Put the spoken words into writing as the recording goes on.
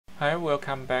Hi,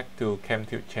 welcome back to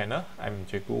ChemTube channel. I'm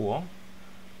Jae Gu Wong.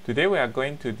 Today we are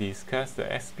going to discuss the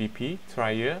SBP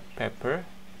trial paper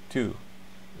 2.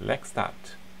 Let's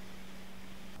start.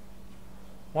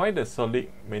 Why the solid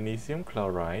magnesium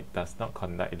chloride does not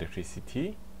conduct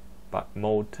electricity, but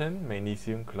molten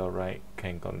magnesium chloride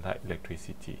can conduct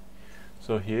electricity?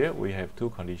 So here we have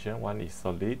two conditions. One is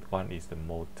solid, one is the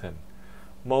molten.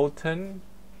 Molten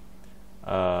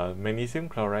magnesium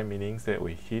chloride meaning that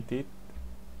we heat it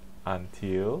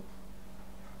until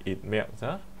it melts.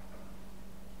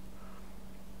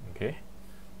 Okay,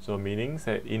 so meaning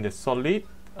that in the solid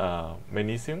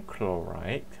magnesium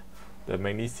chloride, the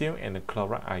magnesium and the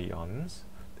chloride ions,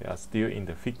 they are still in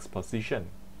the fixed position,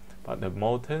 but the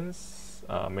molten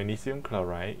magnesium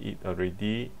chloride is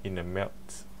already in the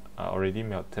already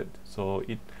melted, so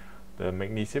the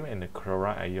magnesium and the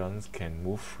chloride ions can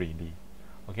move freely.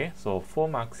 Okay, so 4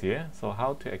 marks here. So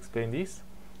how to explain this?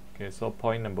 Okay, so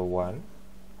point number 1,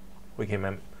 we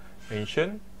can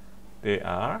mention there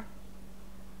are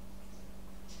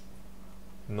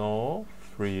no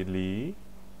freely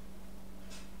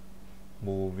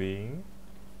moving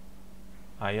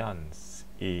ions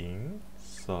in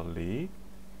solid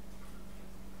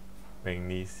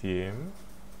magnesium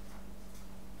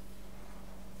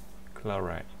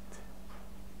chloride.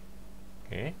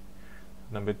 Okay,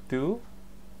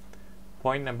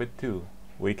 point number 2,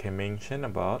 we can mention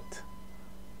about,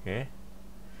 okay,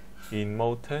 in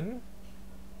molten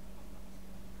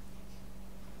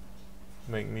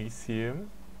magnesium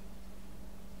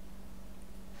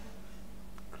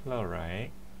chloride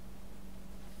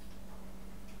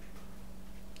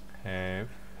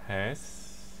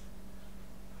has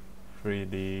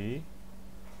freely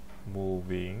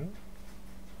moving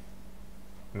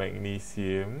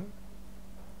magnesium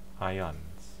ions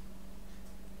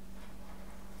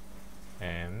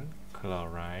and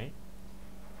chloride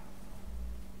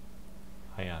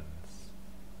ions.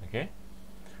 Okay,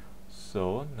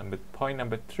 so point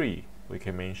number 3, we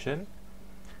can mention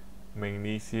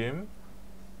magnesium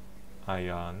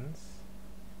ions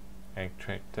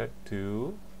attracted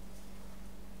to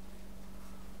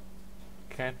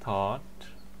cathode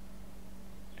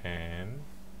and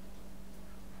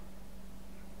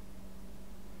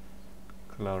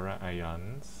chloride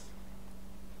ions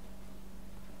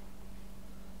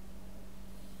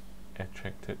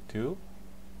attracted to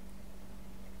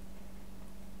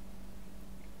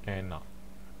anode.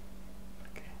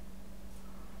 Okay,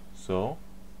 so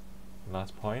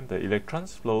last point, the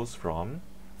electrons flows from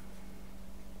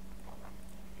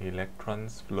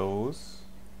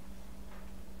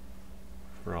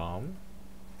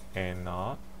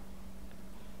anode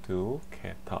to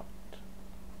cathode,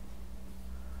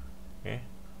 okay,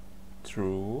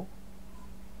 through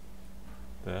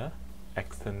the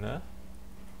external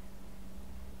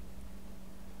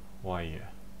wire.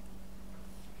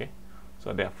 Okay,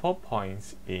 so there are 4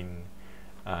 points in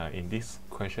this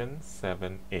question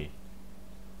 7a.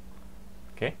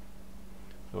 Okay,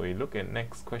 so we look at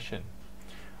next question.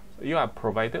 So you are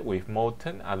provided with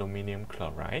molten aluminium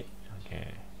chloride,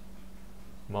 okay,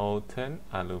 molten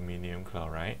aluminium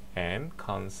chloride and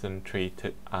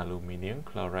concentrated aluminium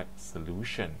chloride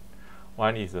solution.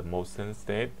 One is the molten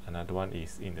state, another one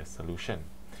is in the solution.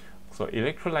 So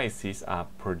electrolysis are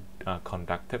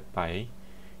conducted by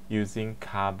using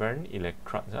carbon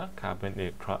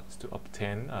electrodes to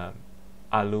obtain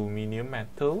aluminium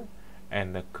metal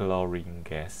and the chlorine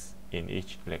gas in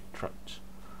each electrode.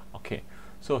 Okay,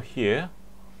 so here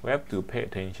we have to pay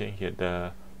attention here.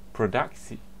 The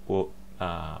products will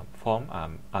form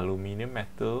aluminium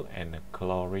metal and the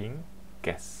chlorine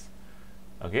gas.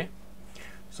 Okay,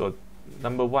 so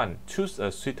number 1, choose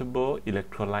a suitable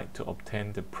electrolyte to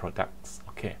obtain the products.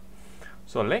 Okay,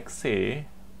 so let's say,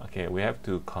 okay, we have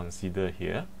to consider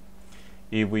here,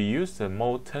 if we use the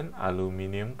molten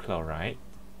aluminium chloride,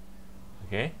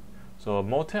 okay, so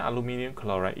molten aluminium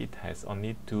chloride, it has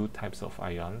only 2 types of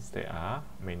ions. They are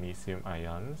magnesium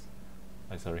ions,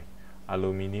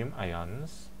 aluminium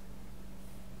ions,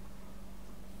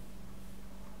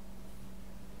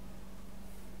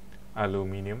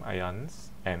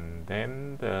 and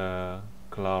then the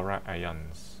chloride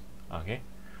ions. Okay,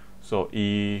 so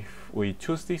if we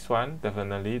choose this one,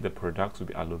 definitely the products will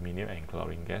be aluminium and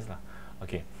chlorine gas.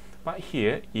 Okay, but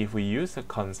here if we use a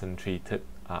concentrated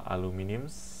aluminium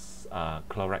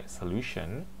chloride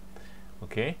solution,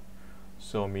 okay,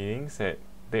 so meaning that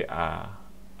they are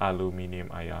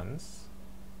aluminium ions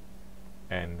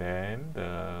and then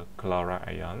the chloride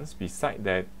ions. Beside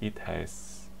that, it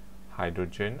has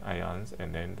hydrogen ions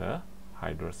and then the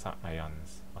hydroxide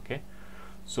ions. Okay,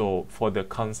 so for the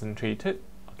concentrated,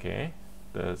 okay,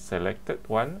 the selected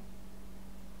one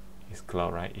is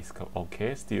chloride, is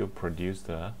okay, still produce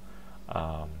the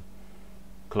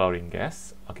chlorine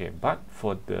gas. Okay, but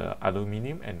for the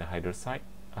aluminum and the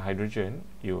hydrogen,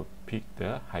 you pick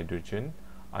the hydrogen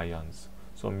ions.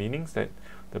 So meaning that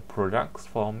the products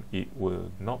form, it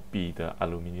will not be the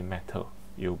aluminum metal,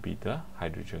 it will be the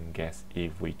hydrogen gas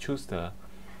if we choose the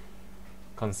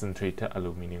concentrated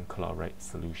aluminum chloride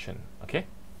solution. Okay,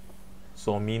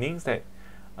 so meaning that,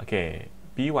 okay,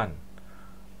 B1,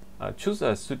 choose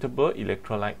a suitable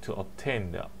electrolyte to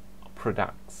obtain the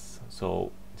products.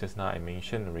 So just now I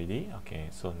mentioned already. Okay,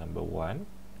 so number 1,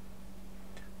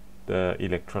 the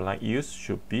electrolyte used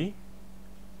should be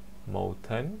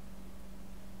molten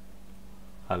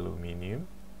aluminum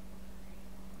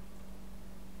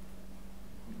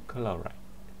chloride.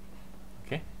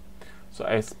 Okay, so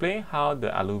I explain how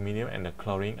the aluminum and the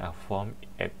chlorine are formed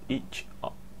at each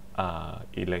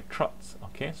electrodes.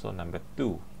 Okay, so number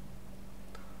 2,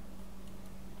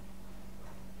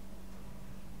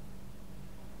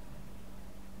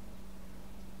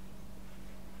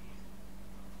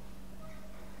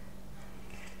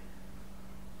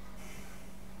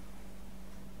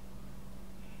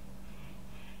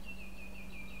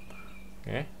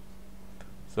 okay,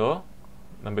 so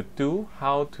number 2,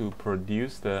 how to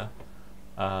produce the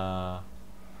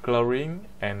chlorine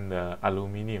and the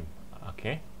aluminum,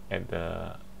 okay, at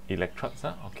the electrodes.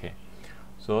 Okay,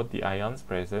 so the ions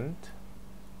present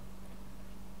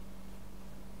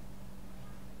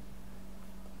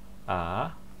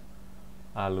are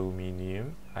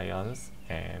aluminum ions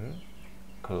and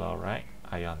chloride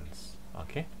ions.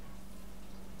 Okay,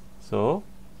 so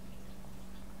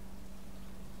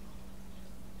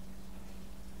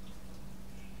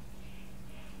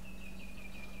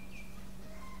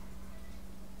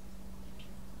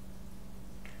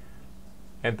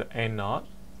at the anode,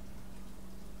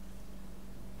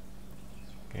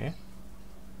 okay,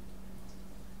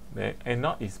 the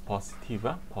anode is positive,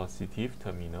 positive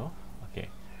terminal. Okay,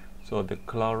 so the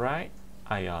chloride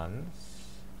ions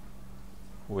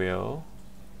will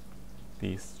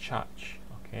discharge,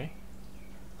 okay,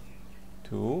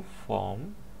 to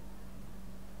form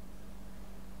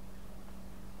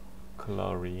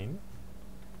chlorine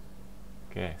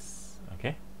gas.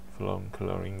 Okay, from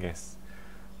chlorine gas.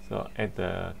 So at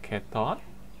the cathode,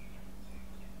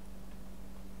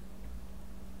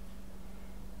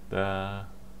 the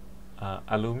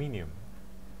aluminum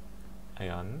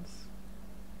ions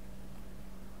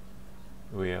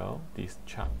will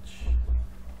discharge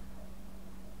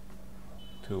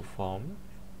to form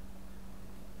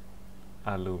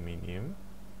aluminum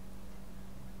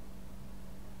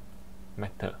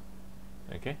metal.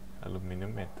 Okay,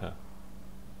 aluminum metal.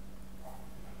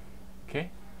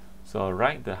 Okay, so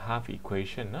write the half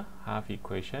equation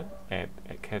at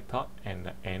cathode and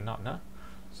the anode.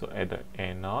 So at the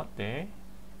anode there,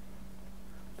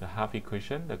 the half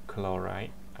equation, the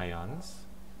chloride ions,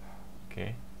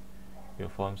 okay, will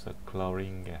form the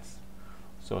chlorine gas.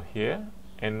 So here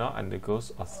anode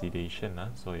undergoes oxidation,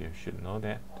 so you should know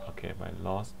that, okay, by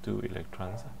lost 2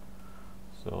 electrons.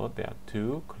 So there are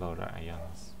 2 chloride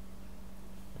ions.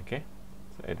 Okay,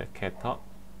 so at the cathode,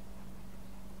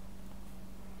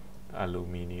 the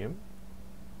aluminum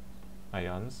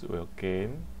ions will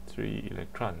gain 3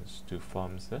 electrons to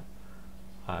form the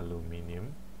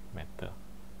aluminum metal.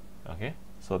 Okay,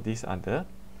 so these are the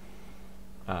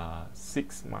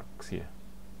 6 marks here.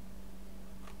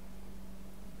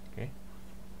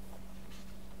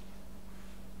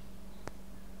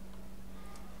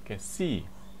 Okay, C.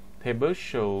 Table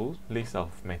shows list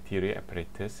of material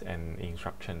apparatus and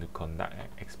instruction to conduct an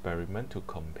experiment to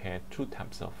compare 2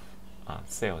 types of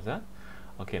cells.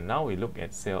 Okay, now we look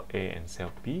at cell A and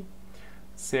cell B.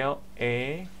 Cell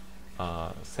A,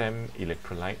 same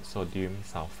electrolyte, sodium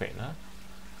sulfate.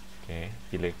 Okay,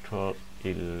 electrode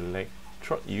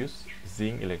use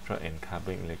zinc electrode and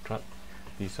carbon electrode.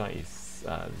 This one is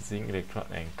zinc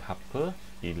electrode and copper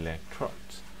electrode.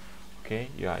 Okay,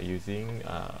 you are using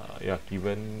you are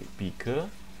given beaker,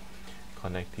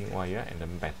 connecting wire, and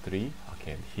then battery.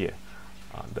 Okay, here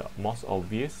the most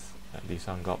obvious, this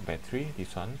one got battery,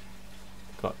 this one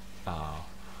got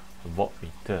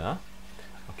voltmeter.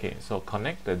 Okay, so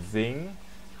connect the zinc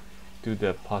to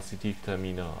the positive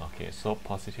terminal. Okay, so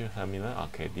positive terminal.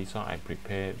 Okay, this one I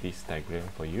prepare this diagram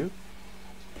for you.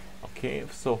 Okay,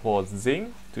 so for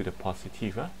zinc to the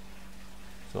positive,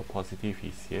 so positive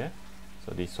is here,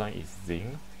 so this one is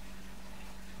zinc.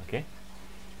 Okay,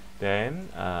 then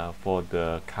for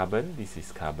the carbon, this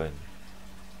is carbon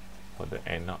for the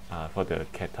anode, for the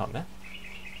cathode.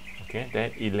 Okay,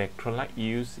 then electrolyte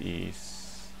use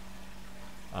is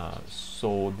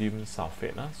sodium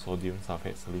sulfate, sodium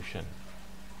sulfate solution.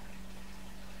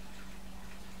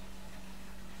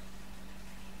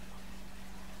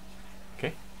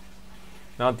 Okay.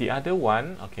 Now the other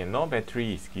one, okay, no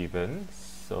battery is given,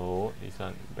 so this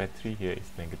one battery here is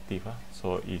negative,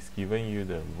 so it's giving you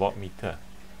the voltmeter.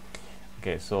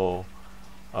 Okay, so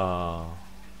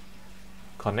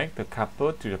connect the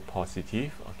couple to the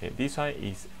positive. Okay, this one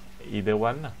is either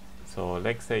one. So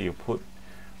let's say you put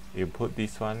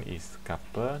this one is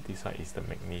copper, this one is the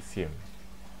magnesium.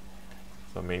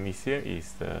 So magnesium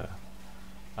is the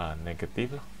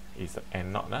negative, is the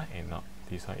anode, anode.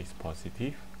 This one is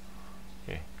positive.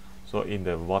 Okay, so in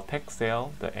the vortex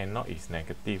cell, the anode is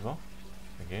negative.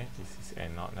 Okay, this is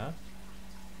anode.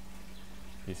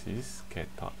 This is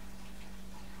cathode.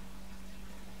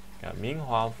 Yeah,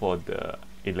 meanwhile, for the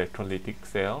electrolytic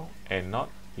cell, anode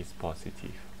is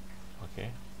positive.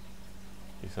 Okay,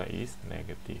 this one is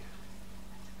negative.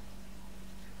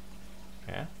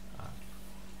 Yeah,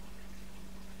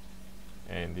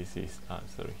 and this is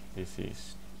sorry, this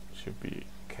is should be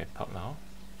cathode now.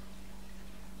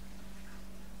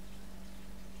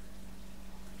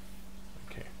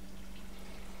 Okay,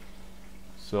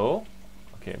 so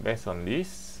okay, based on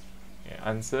this,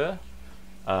 answer.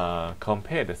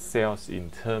 Compare the cells in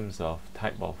terms of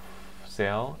type of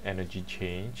cell, energy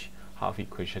change, half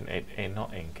equation at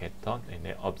anode and cathode, and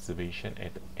then observation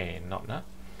at anode.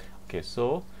 Okay,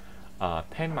 so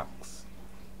 10 marks.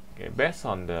 Okay, based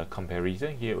on the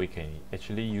comparison here, we can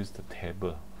actually use the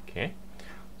table. Okay,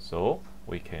 so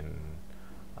we can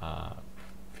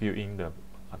fill in the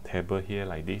table here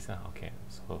like this. Okay,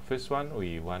 so first one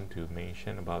we want to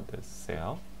mention about the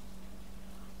cell.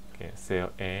 Okay, cell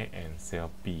A and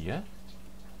cell B.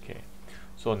 Okay,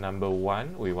 so number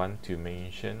one, we want to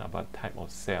mention about type of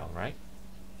cell, right?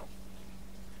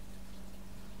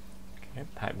 Okay,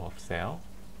 type of cell.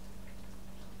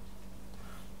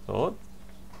 So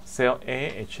cell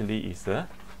A actually is a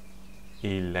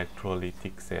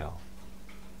electrolytic cell.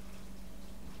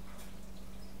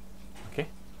 Okay,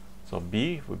 so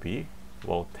B would be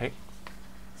voltaic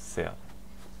cell.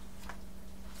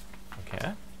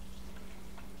 Okay.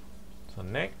 So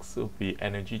next will be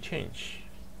energy change.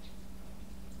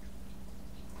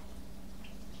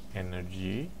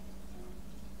 Energy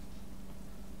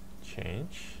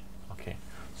change. Okay.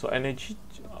 So energy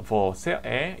for cell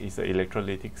A is an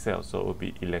electrolytic cell, so it will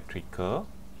be electrical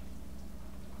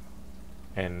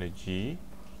energy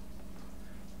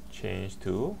change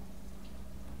to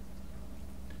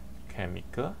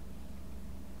chemical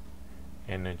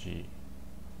energy.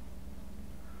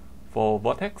 For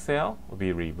vortex cell, will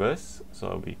be reverse, so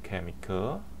it will be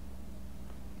chemical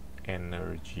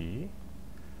energy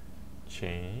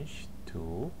change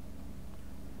to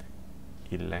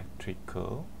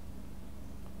electrical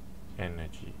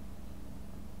energy.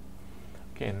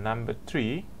 Okay, number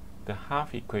 3, the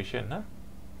half equation.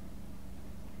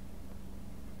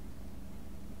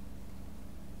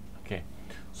 Okay,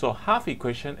 so half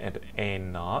equation at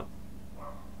anode,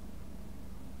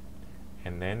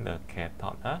 and then the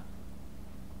cathode.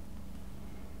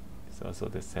 It's also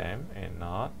the same,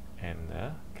 anode and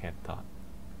the cathode.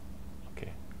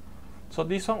 Okay, so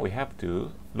this one we have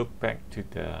to look back to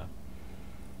the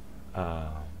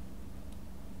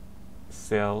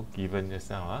cell given just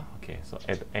now. Okay, so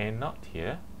at the anode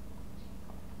here.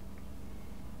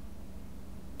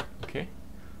 Okay,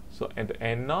 so at the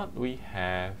anode we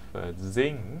have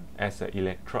zinc as an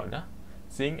electrode.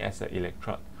 Zinc as an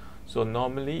electrode. So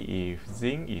normally if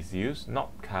zinc is used, not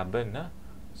carbon,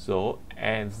 so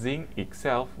and zinc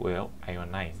itself will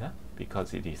ionize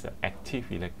because it is an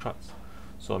active electrode.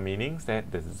 So meaning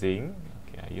that the zinc,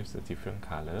 okay, I use a different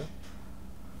color.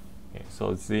 Okay,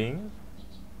 so zinc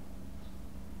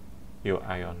will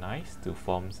ionize to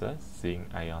form the zinc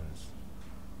ions.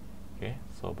 Okay,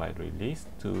 so by release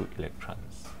 2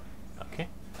 electrons. Okay,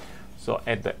 so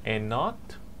at the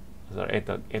anode, so at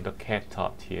the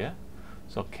cathode here.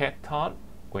 So cathode,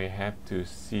 we have to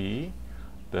see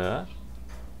the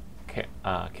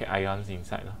ions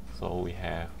inside. So we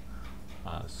have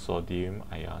sodium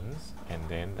ions and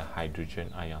then the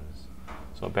hydrogen ions.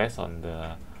 So based on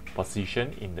the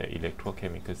position in the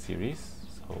electrochemical series,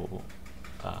 so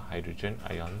hydrogen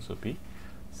ions will be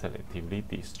selectively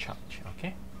discharged.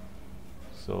 Okay,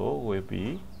 so will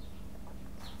be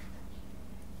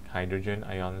hydrogen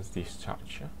ions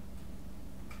discharge.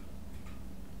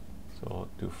 So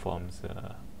to form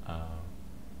the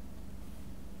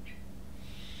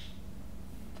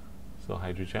so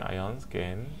hydrogen ions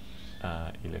gain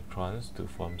electrons to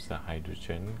form the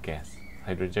hydrogen gas.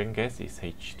 Hydrogen gas is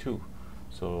H2.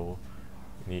 So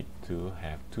need to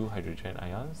have 2 hydrogen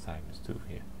ions times 2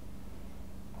 here.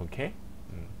 Okay.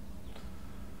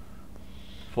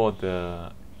 For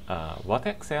the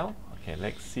vortex cell, okay,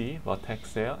 let's see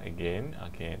vortex cell again.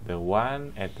 Okay, the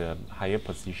one at the higher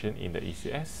position in the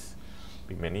ECS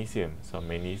be magnesium. So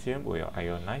magnesium will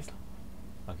ionize.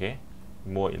 Okay,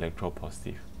 more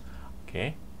electropositive.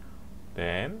 Okay,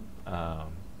 then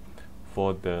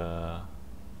for the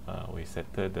we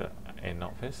settle the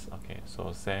anode first. Okay,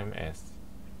 so same as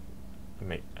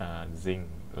zinc,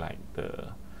 like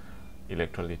the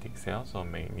electrolytic cell. So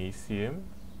magnesium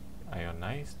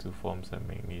ionize to form some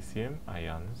magnesium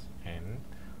ions and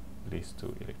leads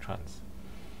to electrons.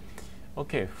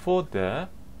 Okay, for the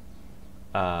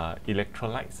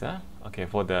electrolytes, okay,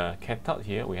 for the cathode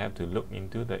here we have to look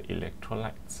into the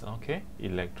electrolytes. Okay,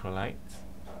 electrolytes.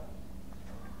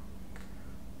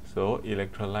 So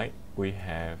electrolyte, we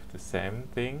have the same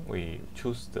thing. We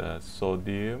choose the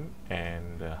sodium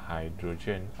and the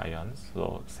hydrogen ions.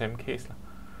 So same case,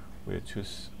 we'll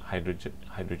choose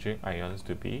hydrogen ions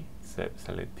to be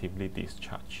selectively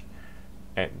discharged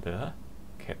at the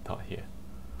cathode here.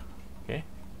 Okay,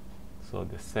 so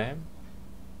the same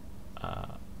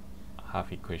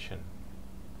half equation.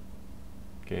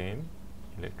 Gain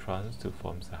electrons to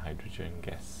form the hydrogen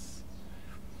gas.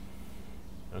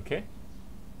 Okay.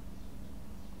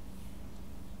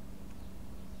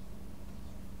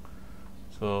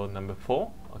 So number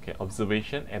 4, okay,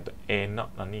 observation at the anode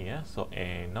only. Yeah? So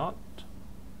anode,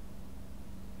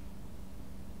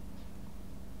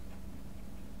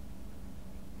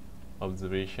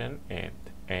 observation at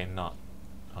anode.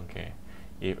 Okay,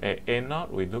 if at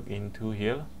anode we look into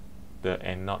here, the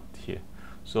anode here.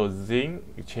 So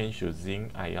zinc change to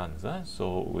zinc ions.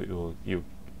 So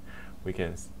we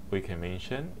can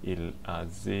mention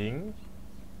zinc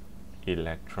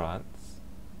electrons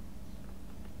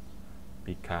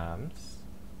becomes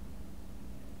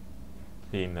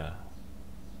thinner,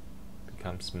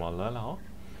 becomes smaller now.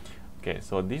 Okay,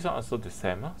 so these are also the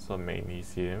same. So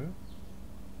magnesium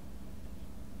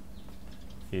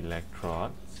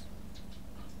electrons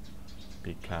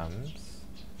becomes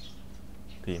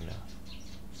thinner.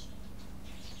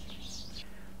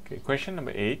 Okay, question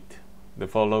number 8. The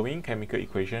following chemical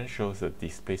equation shows the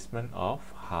displacement of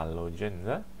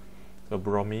halogens. So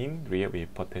bromine react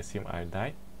with potassium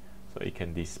iodide. So it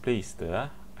can displace the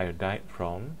iodide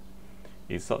from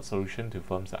its salt solution to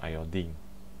form the iodine.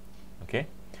 Okay,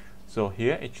 so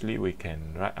here actually we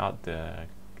can write out the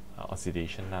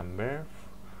oxidation number.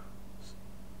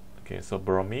 Okay, so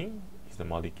bromine is the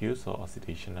molecule, so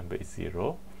oxidation number is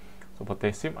 0. So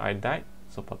potassium iodide,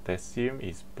 so potassium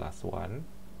is +1,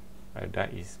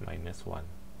 iodide is -1.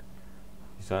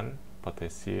 This one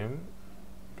potassium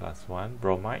 +1,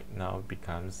 bromide now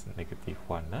becomes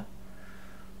 -1.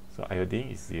 So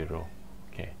iodine is 0.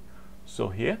 Okay, so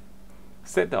here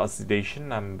set the oxidation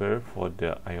number for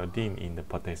the iodine in the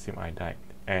potassium iodide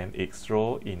and its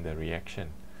role in the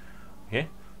reaction. Okay,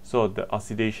 so the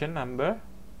oxidation number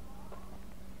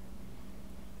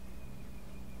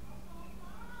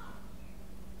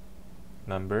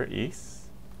is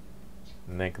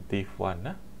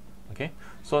 -1. Okay,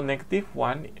 so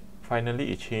 -1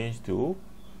 finally it changed to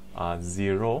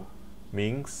 0,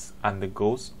 means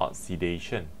undergoes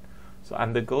oxidation. So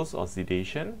undergoes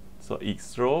oxidation, so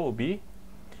its role will be,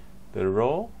 the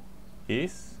role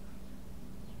is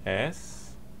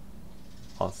as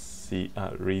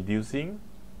reducing,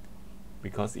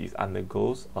 because it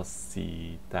undergoes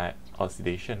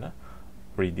oxidation,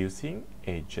 reducing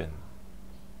agent.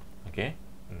 Okay,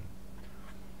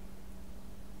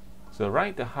 so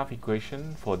write the half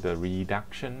equation for the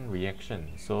reduction reaction.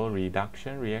 So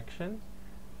reduction reaction.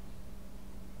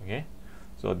 Okay,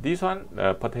 so this one,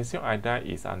 potassium iodide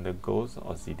is undergoes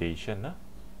oxidation.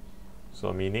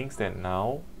 So meaning that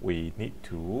now we need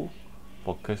to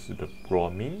focus to the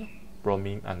bromine.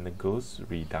 Bromine undergoes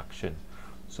reduction.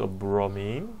 So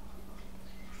bromine,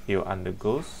 it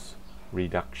undergoes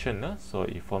reduction. So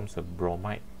it forms a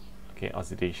bromide. Okay,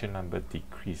 oxidation number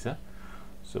decrease.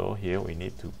 So here we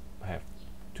need to have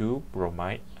 2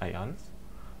 bromide ions.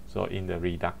 So in the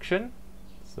reduction,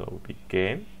 so we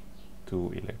gain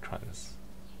 2 electrons.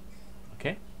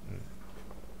 Okay.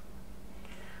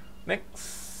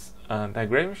 Next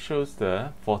diagram shows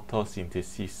the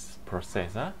photosynthesis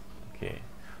process. Okay,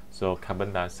 so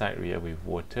carbon dioxide react with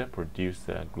water, produce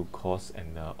the glucose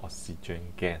and the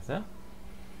oxygen gas.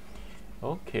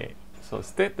 Okay, so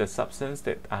state the substance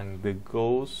that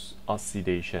undergoes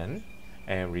oxidation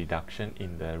and reduction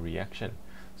in the reaction.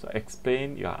 So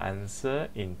explain your answer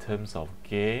in terms of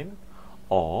gain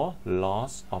or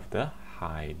loss of the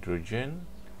hydrogen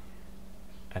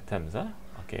atoms.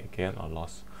 okay, gain or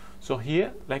loss. So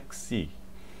here, let's see.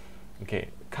 Okay,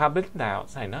 carbon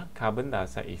dioxide, no? Carbon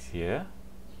dioxide is here.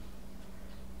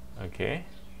 Okay,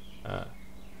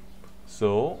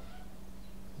 so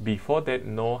before that,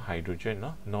 no hydrogen,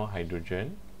 no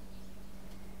hydrogen.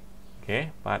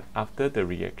 Okay, but after the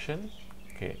reaction,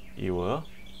 okay, you will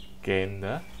gain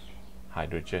the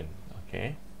hydrogen.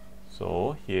 Okay,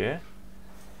 so here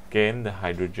gain the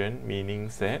hydrogen, meaning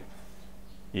that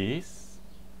is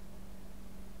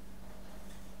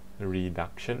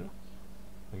reduction.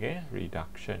 Okay,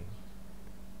 reduction.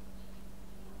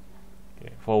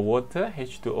 Okay, for water,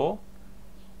 H2O,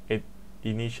 it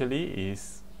initially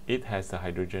it has the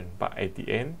hydrogen, but at the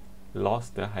end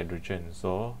lost the hydrogen,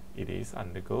 so it is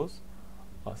undergoes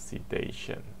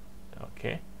oxidation.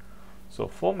 Okay, so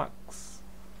 4 marks.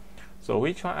 So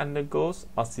which one undergoes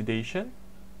oxidation?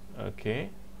 Okay,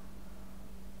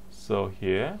 so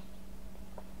here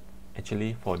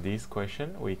actually for this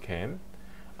question we can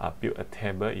build a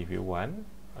table if you want.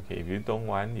 Okay, if you don't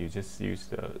want, you just use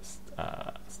the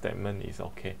statement is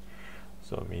okay.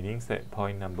 So meaning that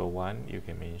point number 1 you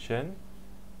can mention,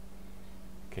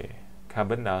 okay,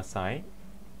 carbon dioxide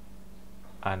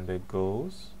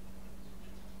undergoes,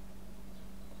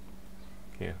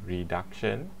 okay,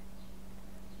 reduction,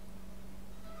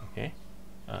 okay,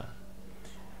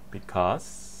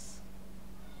 because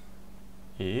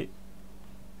it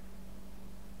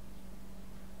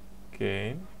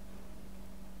gain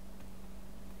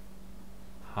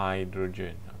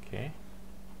hydrogen. Okay,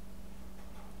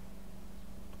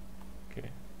 okay,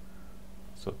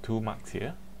 so 2 marks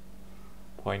here.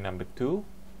 Point number 2,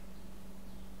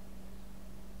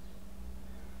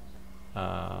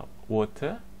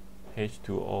 water,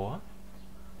 H2O,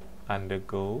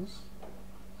 undergoes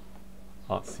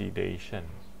oxidation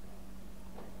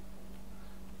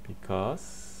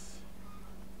because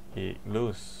it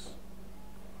loses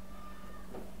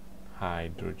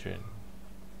hydrogen.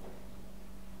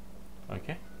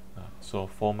 Okay, so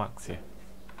 4 marks here.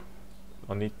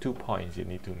 Only 2 points you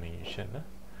need to mention.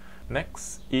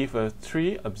 Next, if a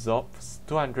tree absorbs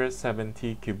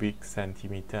 270 cubic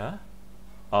centimeter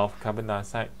of carbon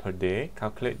dioxide per day,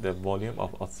 calculate the volume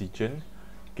of oxygen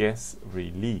gas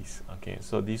release. Okay,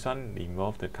 so this one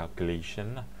involves the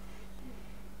calculation.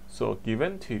 So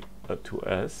given to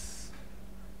us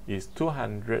is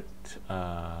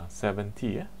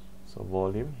 270. So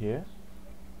volume here,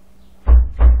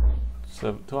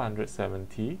 so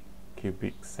 270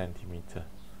 cubic centimeter.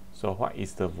 So what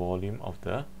is the volume of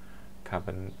the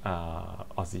carbon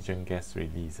oxygen gas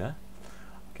release?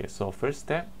 Okay, so first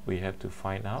step we have to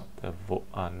find out the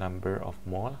number of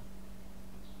mole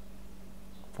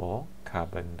for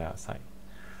carbon dioxide.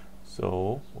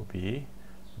 So will be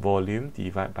volume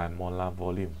divided by molar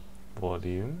volume.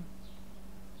 Volume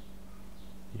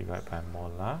divided by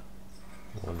molar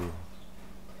volume.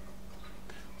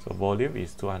 So volume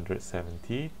is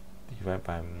 270 divided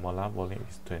by molar volume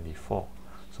is 24.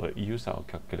 So use our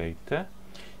calculator,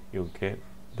 you get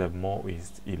the mole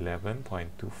is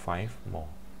 11.25 mole.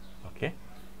 Okay,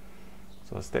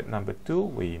 so step number 2,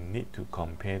 we need to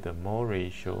compare the mole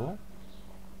ratio.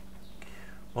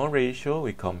 Mole ratio,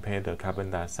 we compare the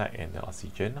carbon dioxide and the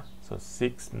oxygen. So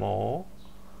 6 mole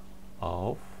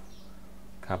of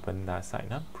carbon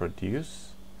dioxide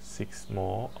produce 6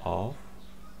 mole of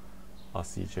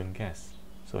oxygen gas.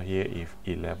 So here is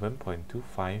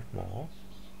 11.25 mole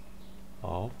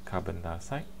of carbon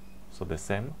dioxide. So the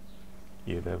same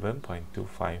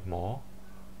 11.25 mole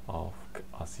of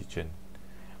oxygen.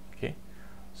 Okay,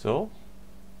 so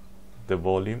the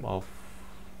volume of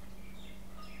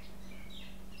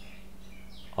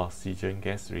oxygen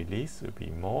gas release will be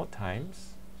mole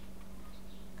times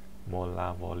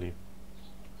molar volume.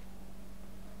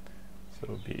 So it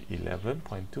will be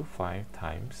 11.25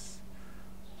 times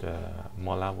the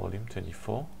molar volume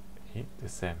 24, the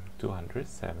same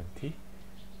 270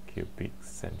 cubic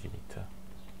centimeter.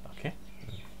 Okay,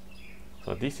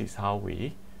 so this is how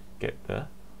we get the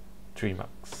 3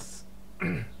 marks.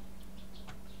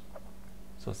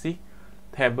 So see,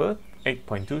 table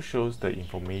 8.2 shows the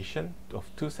information of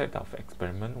 2 sets of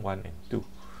experiment 1 and 2.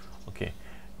 Okay,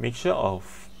 mixture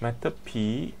of metal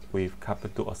P with copper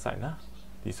 2 oxide.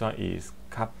 This one is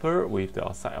copper with the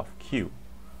oxide of Q.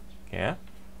 Okay,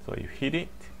 so you heat it.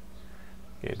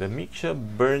 Okay, the mixture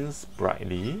burns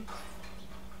brightly.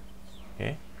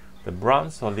 Okay, the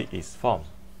brown solid is formed.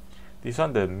 This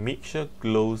one, the mixture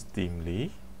glows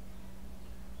dimly.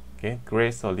 Okay,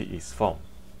 gray solid is formed.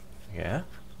 Yeah.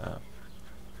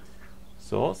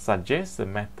 So suggest the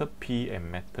metal P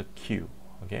and metal Q.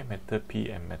 Okay, metal P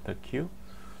and metal Q.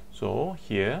 So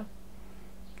here,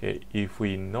 Okay, if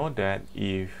we know that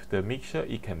if the mixture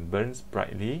it can burn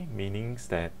brightly, meaning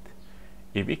that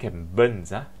if it can burn,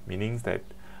 meaning that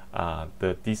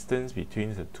the distance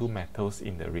between the two metals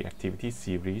in the reactivity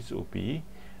series will be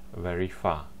very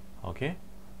far. Okay,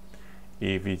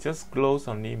 if it just glows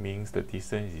only, means the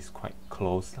distance is quite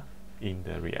close in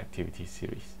the reactivity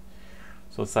series.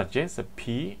 So suggest a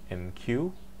P and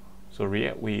Q. So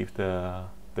react with the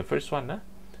first one,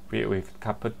 react with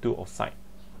copper 2 oxide.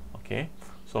 Okay,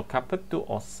 so copper 2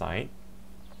 oxide,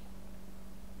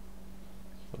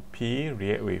 so P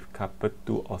react with copper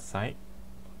 2 oxide.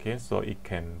 Okay, so it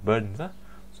can burn,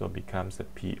 so becomes a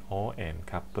PO and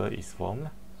copper is formed.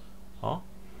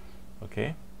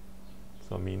 Okay,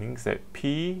 so meaning that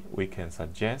P we can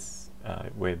suggest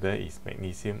whether it's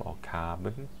magnesium or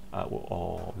carbon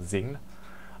or zinc.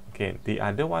 Okay, the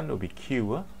other one will be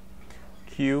Q.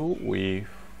 Q with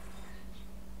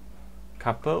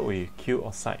copper with Q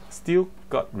oxide still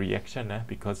got reaction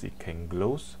because it can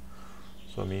glow.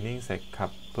 So meaning that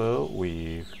copper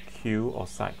with Q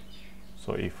oxide,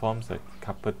 so it forms a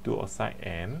copper 2 oxide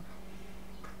and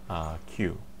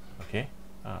Q. Okay.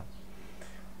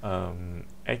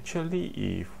 Actually,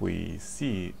 if we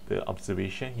see the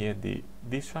observation here,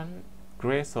 this one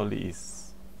gray solid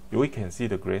is, we can see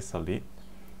the gray solid.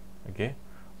 Okay,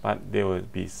 but there will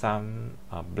be some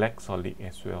black solid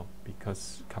as well,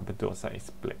 because copper 2 oxide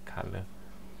is black color.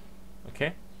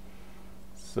 Okay,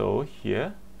 so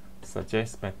here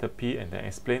suggest method P and then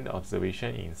explain the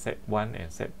observation in set 1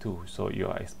 and set 2. So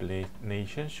your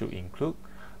explanation should include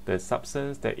the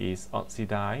substance that is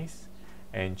oxidized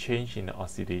and change in the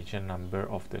oxidation number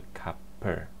of the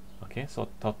copper. Okay, so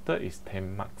total is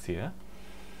 10 marks here.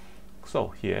 So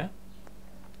here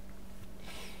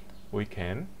we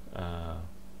can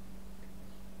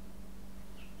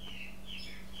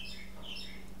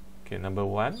okay, number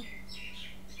 1,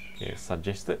 okay,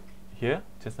 suggested here,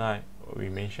 just now we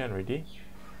mentioned already,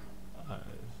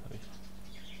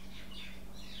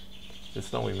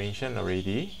 just now we mentioned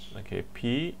already. Okay,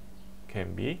 P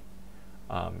can be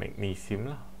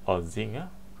magnesium or zinc.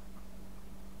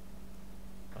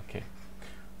 Okay,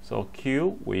 so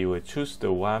Q we will choose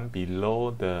the one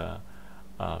below the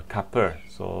copper,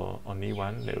 so only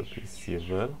one, that will be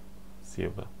silver.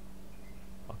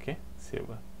 Okay,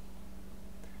 silver.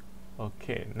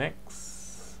 Okay,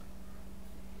 next.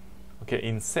 Okay,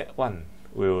 in set 1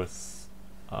 we will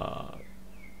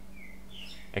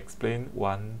explain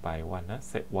one by one.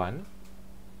 Set 1.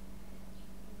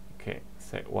 Okay,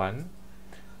 set 1,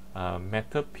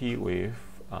 metal P with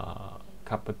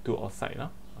copper 2 oxide.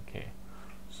 Okay,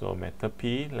 so metal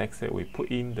P, let's say we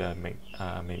put in the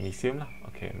magnesium.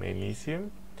 Okay,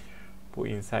 magnesium, put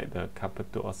inside the copper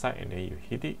 2 oxide, and then you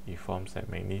heat it, it forms a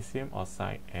magnesium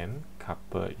oxide and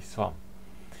copper is formed.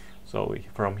 So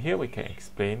from here we can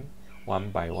explain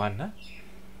one by one.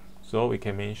 So we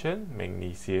can mention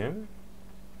magnesium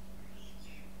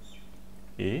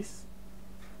is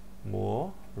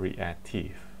more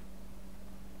reactive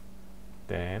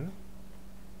than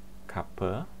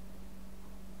copper.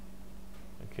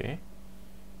 Okay,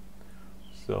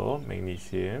 so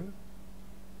magnesium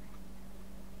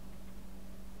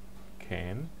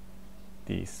can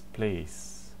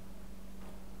displace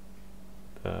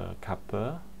the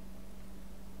copper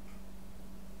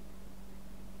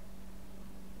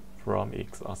from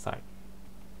its oxide.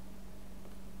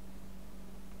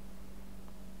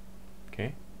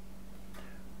 Okay,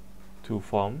 to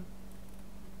form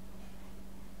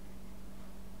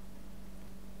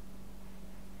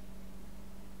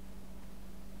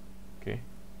okay,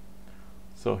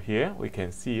 so here we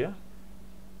can see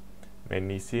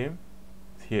magnesium,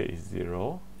 here is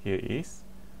 0, here is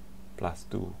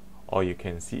 +2, or you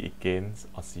can see it gains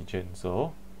oxygen.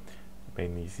 So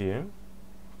magnesium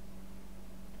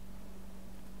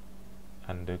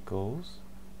undergoes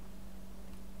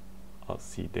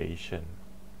oxidation.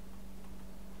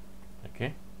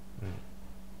 Okay.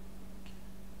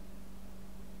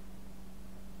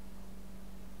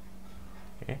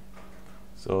 Okay,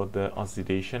 so the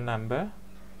oxidation number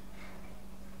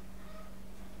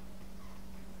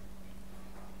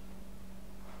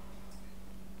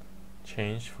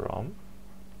change from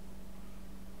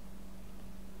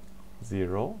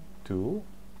 0 to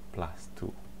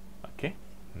 +2. Okay.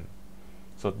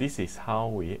 So this is how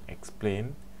we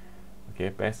explain, okay,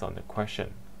 based on the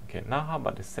question. Okay, now how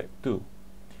about the set 2?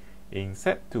 In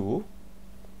set 2,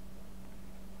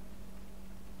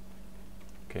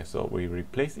 okay, so we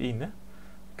replace in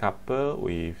copper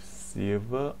with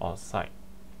silver oxide.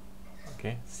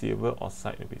 Okay, silver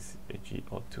oxide will be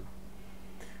CaGO2.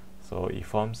 So it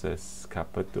forms as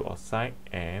copper 2 oxide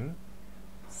and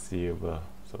silver.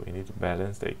 So we need to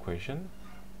balance the equation.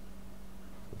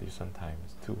 So this one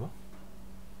times 2.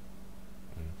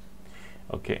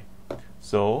 Okay,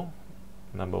 so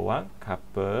number 1,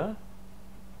 copper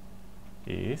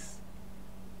is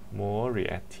more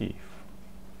reactive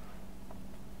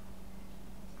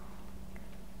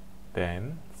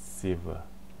than silver.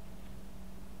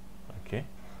 Okay,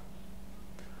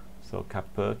 so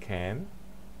copper can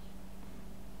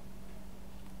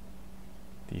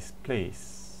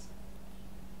displace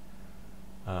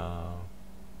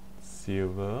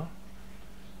silver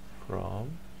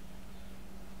from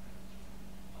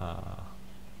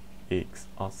its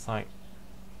oxide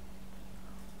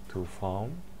to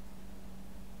form,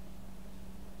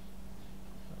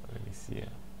 let me see,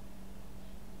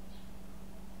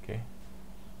 okay,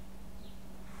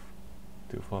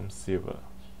 to form silver.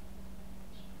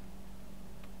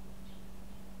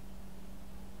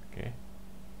 Okay,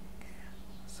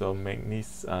 so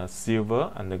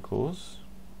silver undergoes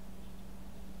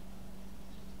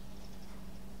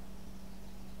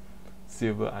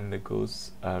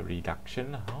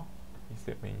reduction. How is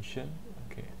that mentioned?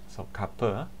 Okay, so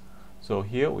copper. So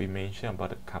here we mention about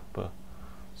the copper.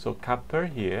 So copper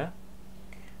here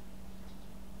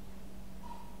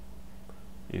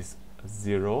is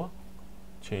 0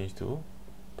 change to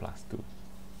 +2.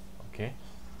 Okay,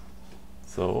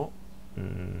 so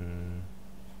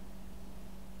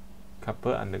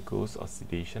copper undergoes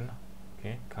oxidation.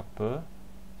 Okay, copper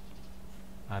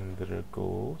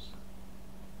undergoes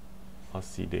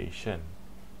oxidation.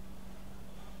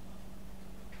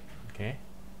 Okay,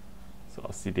 so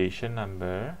oxidation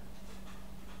number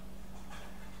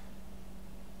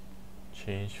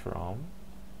change from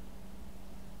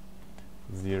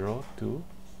 0 to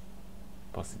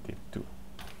 +2.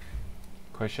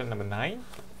 Question number 9.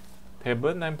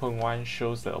 Table 9.1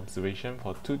 shows the observation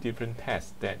for 2 different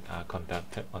tests that are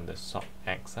conducted on the salt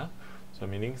X. So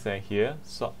meaning that here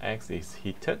salt X is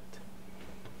heated.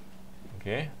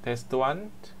 Okay, test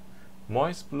 1,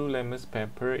 moist blue lemon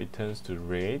pepper, it turns to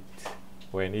red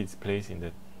when it's placed in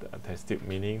the test tube,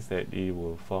 meaning that it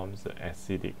will form the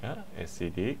acidic.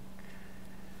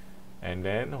 And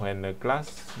then when the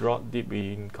glass rod dipped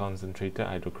in concentrated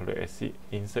hydrochloric acid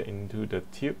insert into the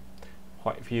tube,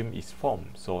 white film is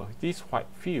formed. So this white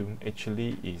film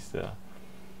actually is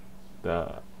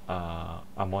the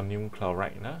ammonium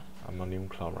chloride. Ammonium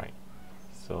chloride.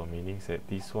 So meaning that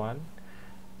this one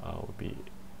will be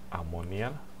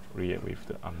ammonia, react with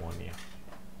the ammonia.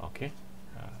 Okay,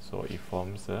 so it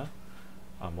forms a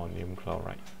ammonium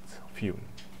chloride film.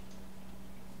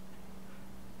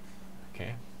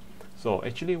 Okay, so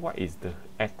actually what is the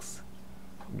X,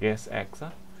 gas X?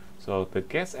 So the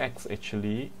gas X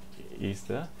actually is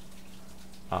the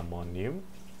ammonium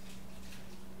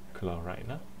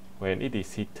chloride. When it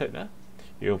is heated,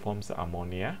 it will form the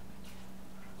ammonia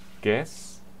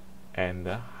gas and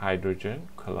the hydrogen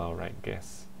chloride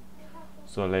gas.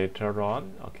 So later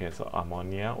on, okay, so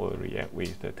ammonia will react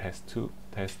with the test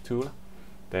 2,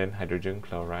 then hydrogen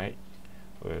chloride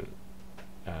will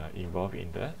involve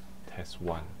in the test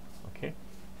 1. Okay,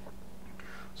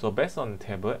 so based on the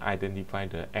table, identify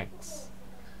the X.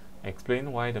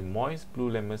 Explain why the moist blue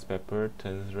lemon pepper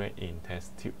turns red in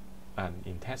test tube and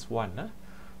in test 1.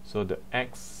 So the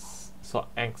X, salt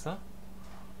X,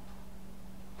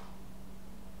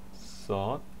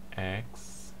 salt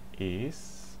X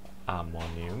is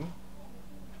ammonium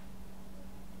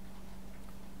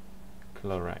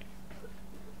chloride.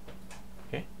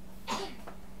 Okay,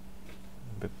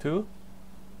 number 2.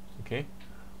 Okay,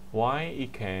 why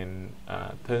it can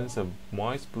turns a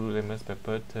moist blue lemon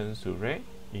pepper turns to red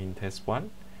in test 1?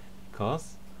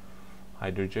 Because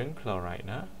hydrogen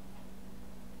chloride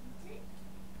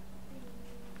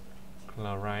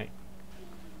chloride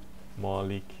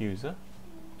molecules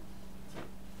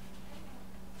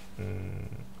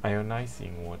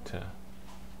ionizing water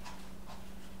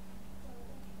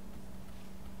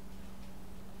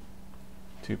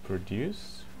to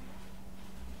produce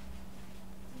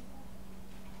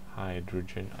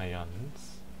hydrogen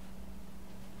ions,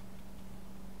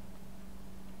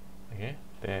 okay,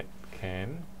 that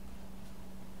can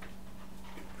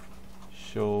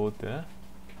show the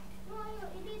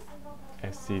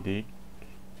acidic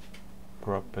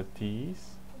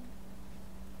properties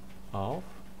of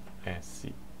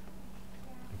acid.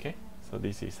 Okay, so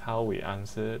this is how we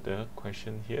answer the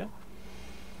question here.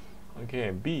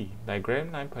 Okay, B,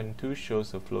 diagram 9.2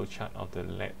 shows a flow chart of the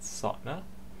lead salt.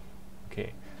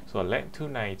 Okay, so lead 2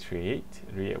 nitrate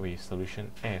react with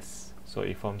solution S, so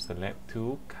it forms the lead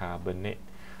 2 carbonate.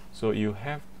 So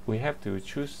we have to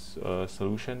choose a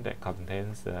solution that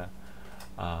contains the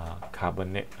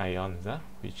carbonate ions,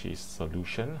 which is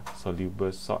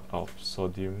soluble salt of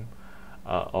sodium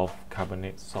of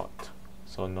carbonate salt.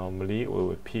 So normally we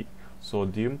will pick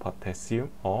sodium,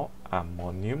 potassium, or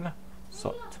ammonium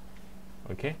salt.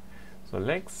 Okay, so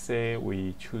let's say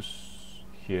we choose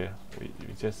here,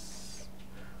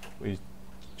 we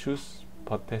choose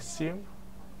potassium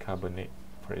carbonate,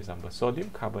 for example. Sodium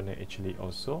carbonate actually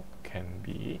also can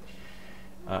be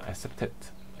accepted.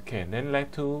 Okay, then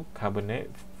lead-2 carbonate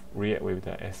react with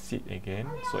the acid again,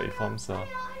 so it forms a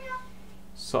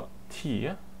salt T.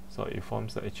 So it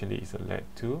forms actually is a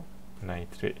lead-2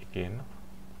 nitrate again.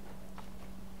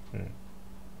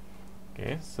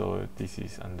 Okay, so this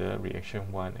is under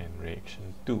reaction 1 and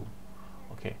reaction 2.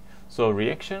 Okay, so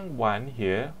reaction 1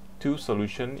 here, 2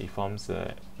 solution, it forms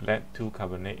a lead-2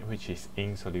 carbonate, which is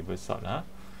insoluble salt.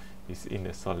 It's in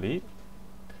the solid.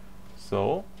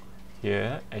 So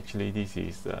here actually this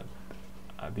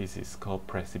is called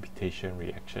precipitation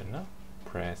reaction.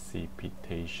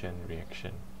 Precipitation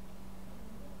reaction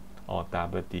or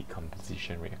double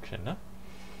decomposition reaction.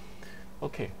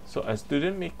 Okay, so a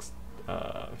student mix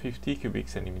 50 cubic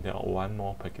centimeter or 1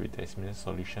 mole per cubic decimeter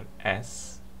solution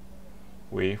S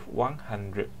with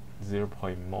 100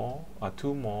 0.mole or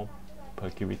 2 mole per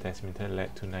cubic decimeter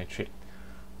lead-2 nitrate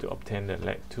to obtain the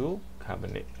lead-2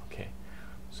 carbonate. Okay,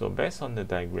 so based on the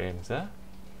diagrams,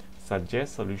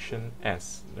 suggest solution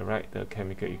S, write the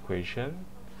chemical equation,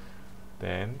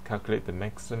 then calculate the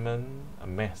maximum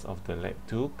mass of the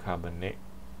lead-2 carbonate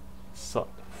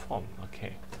salt form.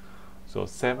 Okay, so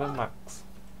 7 marks.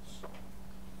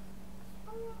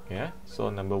 Yeah, so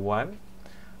number 1.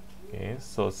 Okay,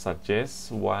 so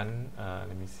suggest one.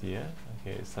 Let me see here.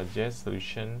 Okay, suggest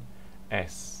solution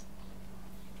S.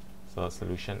 So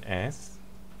solution S.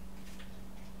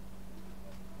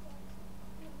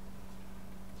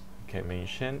 Okay,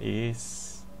 mention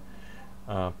is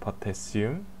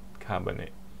potassium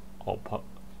carbonate or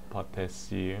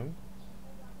potassium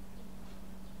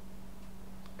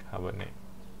carbonate.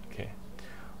 Okay,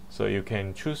 so you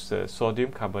can choose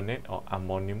sodium carbonate or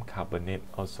ammonium carbonate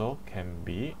also can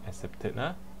be accepted.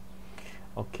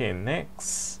 Okay,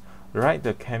 next write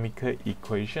the chemical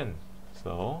equation.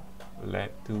 So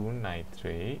lead-2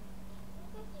 nitrate,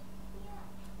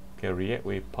 okay, react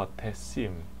with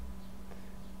potassium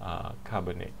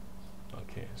carbonate.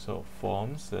 Okay, so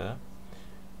forms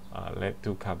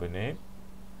lead-2 carbonate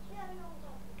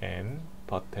and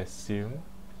potassium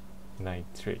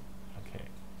nitrate. Okay,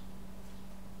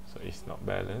 so it's not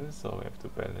balanced, so we have to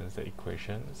balance the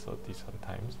equation. So this one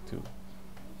times 2.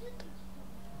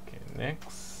 Okay,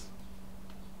 next.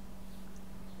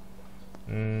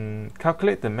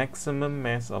 Calculate the maximum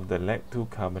mass of the lead-2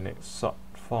 carbonate salt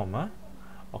form.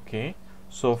 Okay,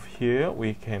 so here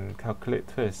we can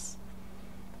calculate first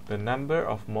the number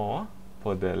of mole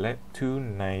for the lead-2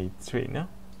 nitrate.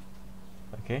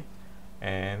 Okay,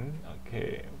 and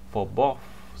okay, for both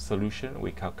solution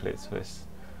we calculate first.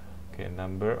 Okay,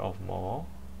 number of mole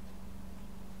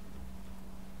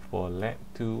for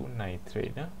lead-2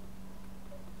 nitrate.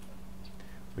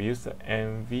 We use the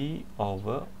MV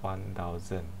over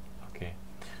 1000. Okay,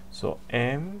 so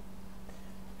M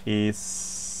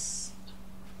is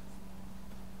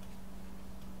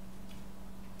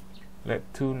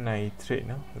lead-2 nitrate.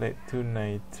 Lead-2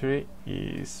 nitrate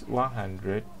is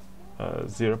 100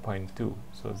 0.2.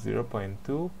 So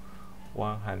 0.2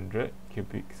 100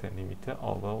 cubic centimeter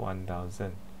over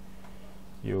 1000.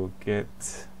 You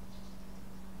get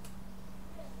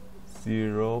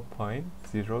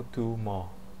 0.02 mole.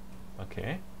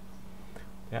 Okay,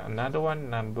 then another one,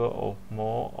 number of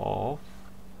mole of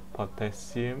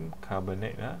potassium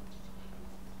carbonate.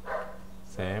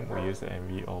 Same, we use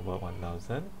MV over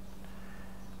 1000.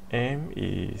 M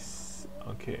is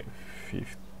okay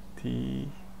 50.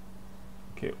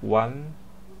 Okay, 1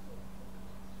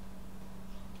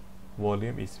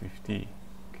 volume is 50.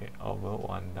 Okay, over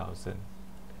 1000.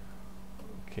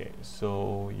 Okay,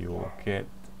 so you get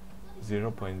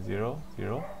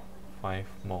 0.005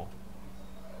 mole.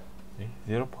 Okay,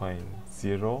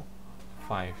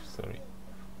 0.05, sorry.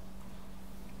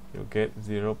 You get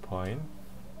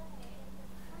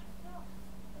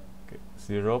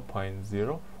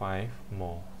 0.05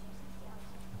 mole.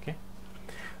 Okay,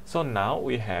 so now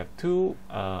we have two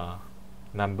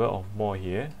number of mole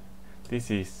here.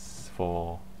 This is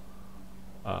for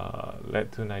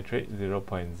lead-2 nitrate,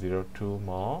 0.02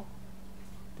 mole.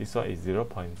 This one is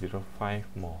 0.05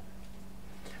 mole.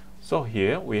 So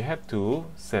here we have to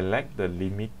select the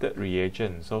limited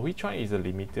reagent. So which one is a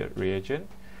limited reagent?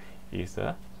 Is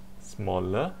a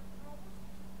smaller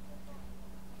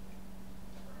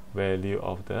value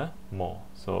of the mole.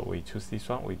 So we choose this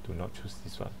one, we do not choose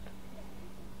this one.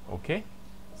 Okay,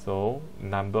 so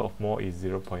number of mole is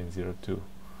 0.02.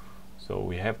 So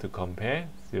we have to compare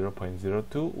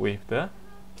 0.02 with the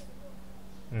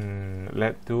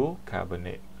lead 2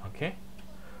 carbonate. Okay,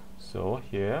 so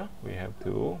here we have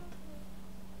to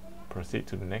proceed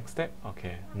to the next step.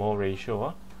 Okay, mole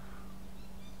ratio.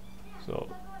 So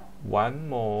 1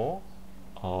 mole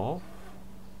of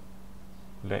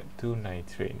lead 2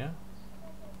 nitrate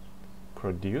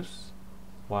produce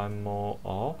 1 mole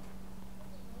of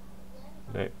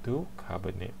lead 2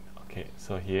 carbonate. Okay,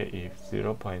 so here is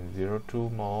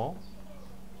 0.02 mole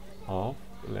of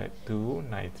lead 2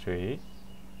 nitrate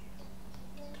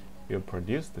will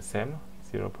produce the same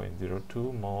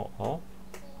 0.02 mole of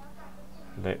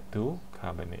lead 2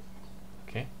 carbonate.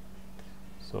 Okay,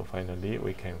 so finally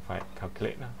we can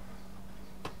calculate now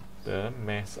the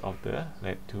mass of the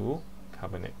lead 2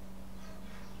 carbonate.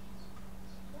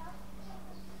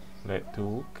 Lead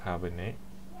 2 carbonate,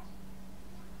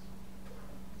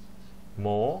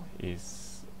 mole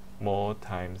is mole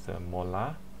times the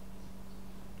molar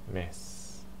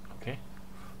mass. Okay,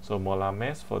 so molar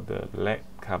mass for the lead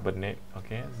carbonate,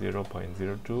 okay,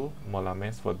 0.02 molar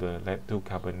mass for the lead 2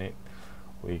 carbonate.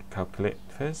 We calculate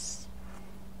first.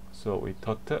 So we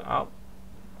total out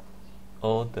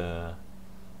all the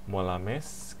molar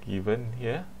mass given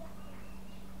here,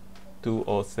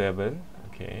 207.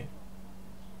 Okay,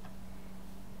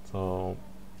 so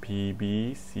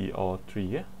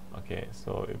PbCO3, okay,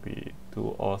 so it will be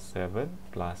 207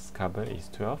 plus carbon is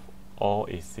 12, O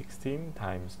is 16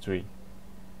 times 3.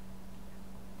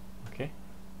 Okay,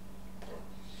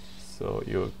 so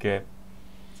you'll get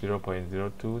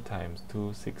 0.02 times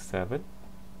 267,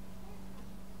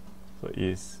 so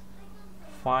is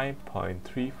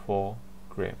 5.34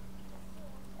 gram.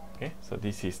 Okay, so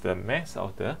this is the mass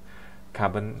of the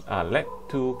lead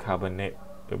 2 carbonate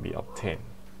will be obtained.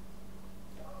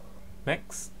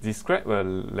 Next, describe a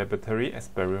laboratory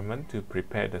experiment to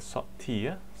prepare the salt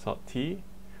tea,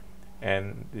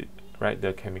 and write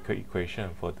the chemical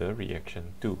equation for the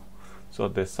reaction 2. So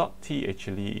the salt tea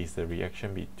actually is the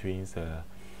reaction between the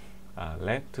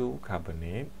lead 2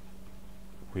 carbonate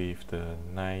with the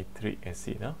nitric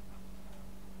acid.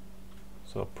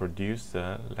 So produce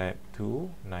the lead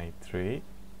 2 nitrate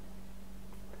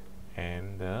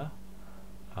and the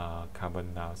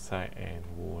carbon dioxide and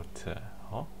water.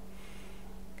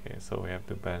 Okay, so we have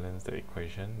to balance the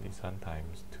equation, this one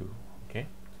times 2. Okay,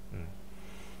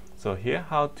 so here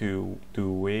how do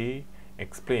we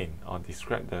explain or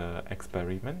describe the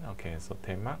experiment? Okay, so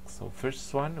 10 marks. So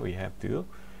first one we have to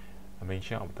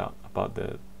mention about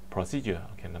the procedure.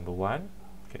 Okay, number 1,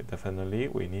 okay, definitely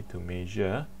we need to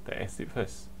measure the acid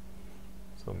first.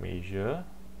 So measure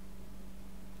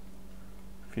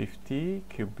 50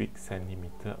 cubic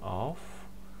centimeter of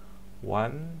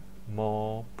 1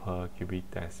 mole per cubic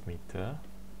decimeter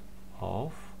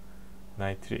of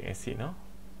nitric acid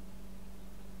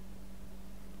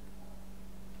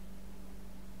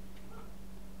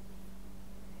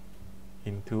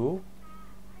into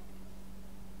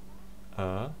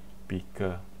a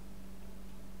beaker.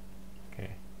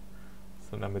 Okay,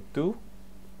 so number 2,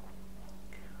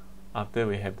 after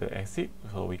we have the acid,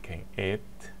 so we can add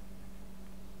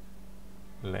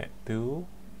lead 2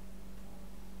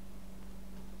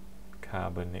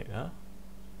 carbonate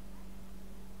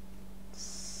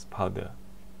powder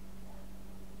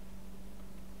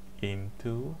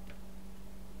into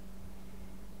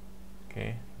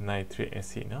nitric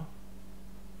acid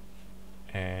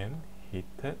and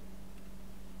heated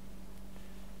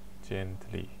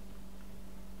gently.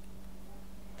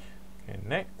 Okay,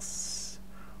 next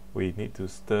we need to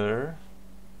stir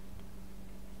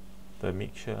the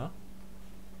mixture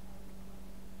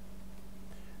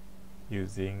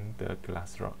using the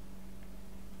glass rod.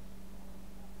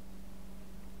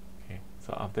 Okay,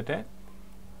 so after that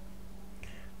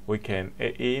we can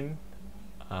add in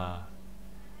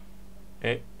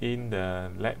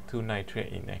the lead 2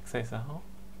 nitrate in excess.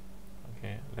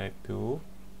 Okay, lead 2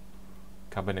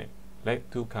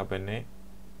 carbonate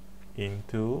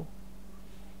into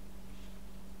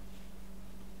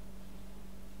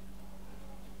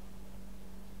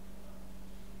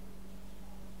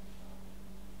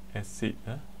acid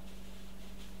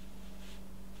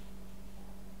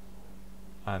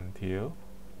until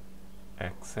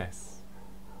excess.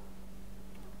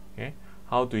 Okay,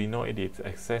 how do we know it is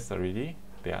excess already?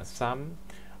 There are some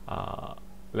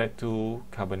lead 2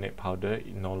 carbonate powder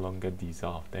no longer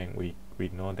dissolved, then we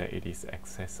know that it is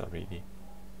excess already.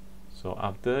 So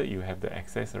after you have the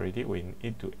excess already, we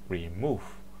need to remove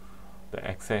the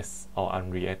excess or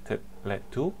unreacted lead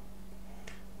 2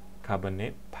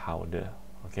 carbonate powder.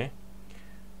 Okay,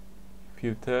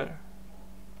 filter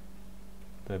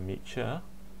the mixture.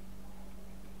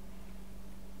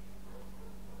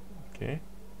 Okay,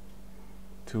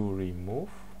 to remove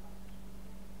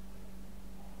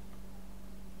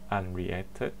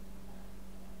unreacted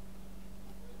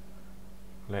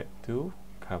lead to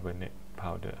carbonate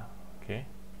powder. Okay,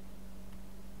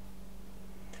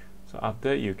 so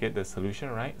after you get the solution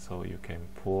right, so you can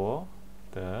pour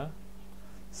the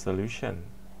solution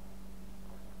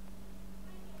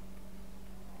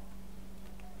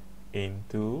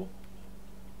into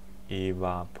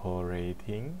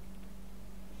evaporating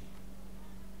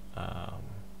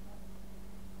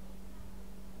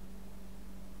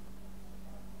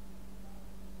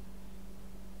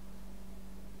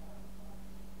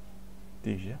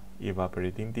dish,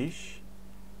 evaporating dish,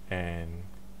 and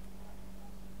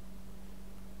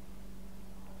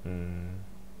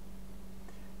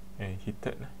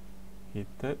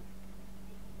heated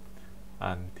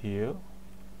until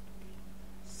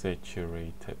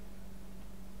saturated.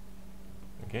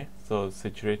 Okay, so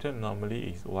saturated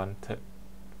normally is one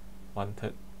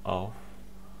third of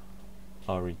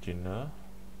original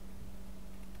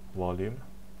volume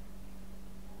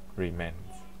remains.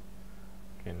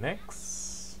 Okay,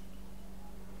 next,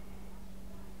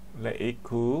 let it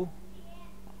cool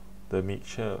the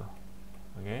mixture.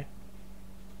 Okay,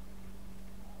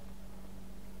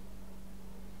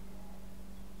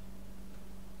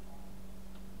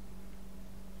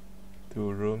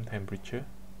 to room temperature.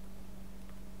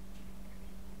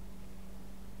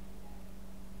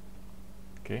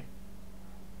 Okay,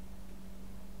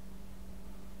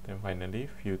 then finally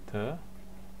filter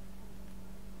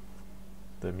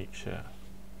the mixture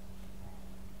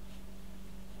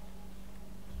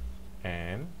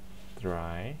and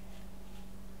dry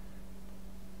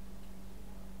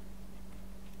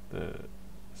the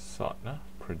salt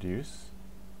produce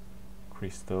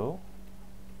crystal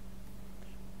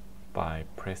by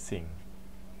pressing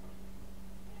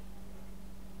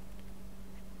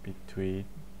between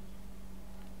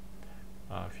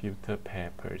filter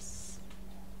papers.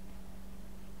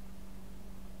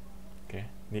 Okay,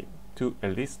 need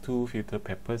at least 2 filter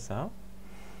papers now.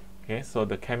 Okay, so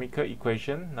the chemical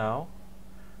equation now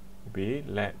will be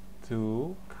lead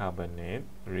 2 carbonate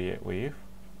react with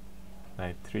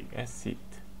nitric acid,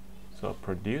 so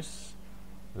produce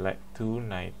lead 2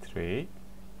 nitrate,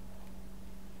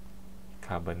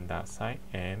 carbon dioxide,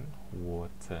 and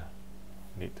water.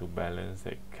 Need to balance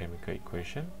the chemical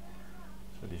equation,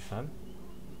 so this one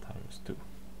times 2.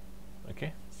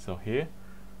 Okay, so here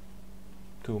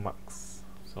 2 marks.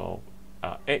 So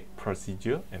 8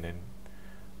 procedure and then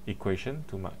equation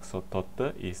 2 marks, so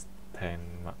total is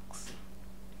 10 marks.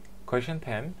 Question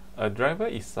 10. A driver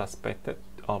is suspected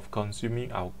of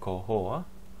consuming alcohol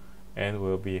and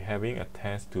will be having a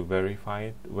test to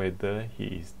verify whether he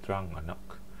is drunk or not.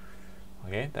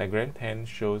 Okay, diagram 10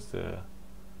 shows the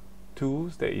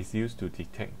tools that is used to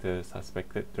detect the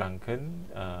suspected drunken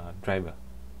driver.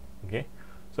 Okay,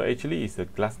 so actually it's a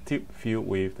glass tube filled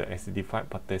with the acidified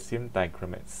potassium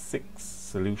dichromate 6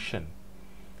 solution.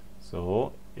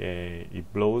 So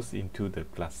it blows into the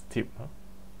glass tube.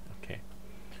 Okay,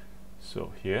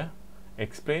 so here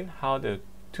explain how the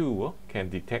tool can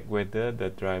detect whether the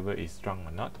driver is drunk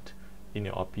or not. In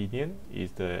your opinion,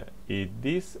 is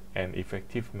this an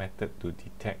effective method to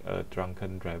detect a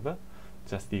drunken driver?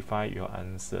 Justify your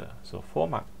answer. So 4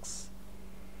 marks.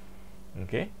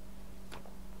 Okay,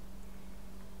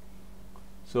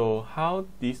 so how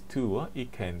this tool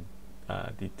it can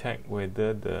detect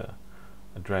whether the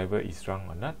driver is drunk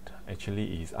or not?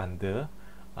 Actually is under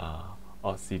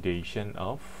oxidation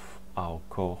of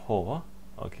alcohol.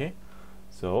 Okay,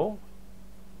 so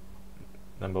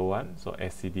number 1, so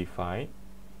acidified.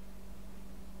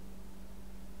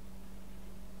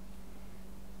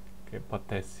 Okay,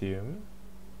 potassium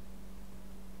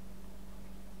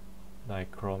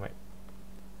dichromate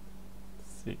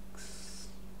 6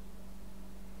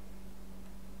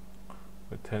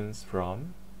 returns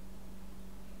from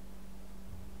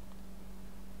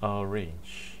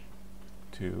orange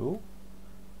to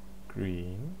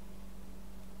green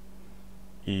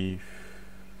if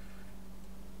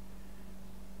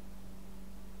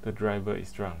the driver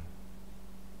is drunk.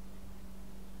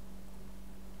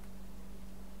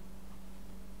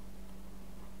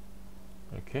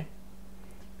 Okay,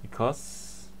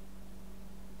 because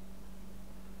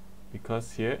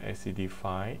here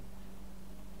acidified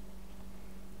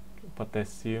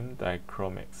potassium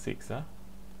dichromate 6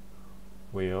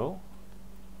 will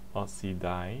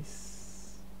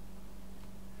oxidize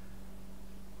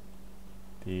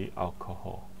the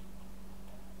alcohol.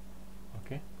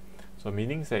 Okay, So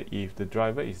meaning that if the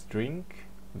driver is drink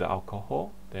the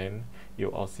alcohol, then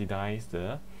you oxidize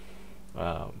the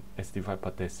acidified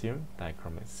potassium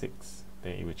dichromate 6,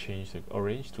 then it will change the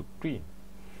orange to green.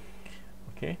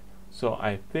 Okay, so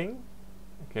I think,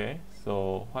 okay,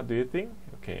 so what do you think?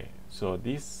 Okay, so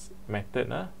this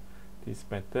method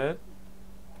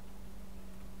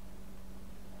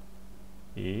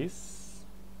is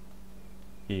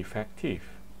effective.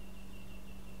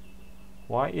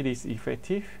 Why it is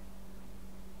effective?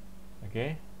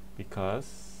 Okay,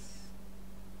 because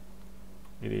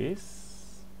it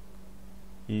is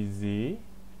easy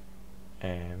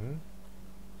and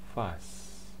fast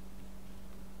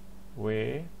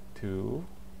way to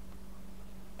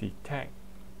detect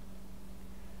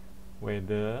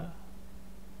whether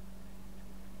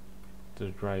the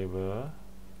driver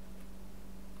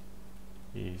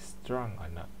is drunk or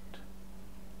not.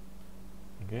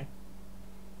 Okay.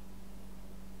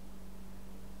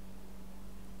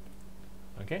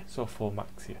 Okay, so 4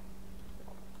 marks here.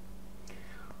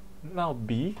 Now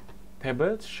B,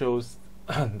 table shows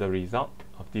the result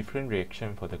of different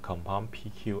reaction for the compound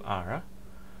PQR.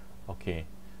 Okay,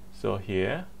 so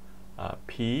here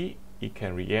P, it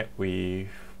can react with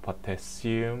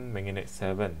potassium manganate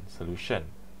 7 solution.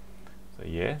 So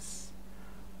yes,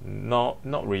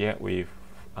 not react with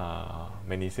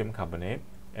magnesium carbonate,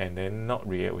 and then not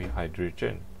react with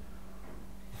hydrogen.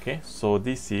 Okay, so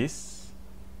this is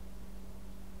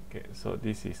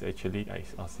actually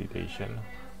oxidation.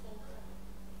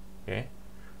 Okay,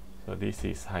 so this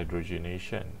is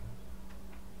hydrogenation.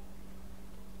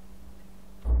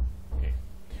 Okay,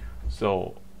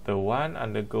 so the one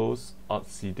undergoes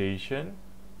oxidation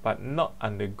but not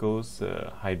undergoes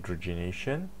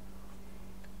hydrogenation,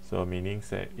 so meaning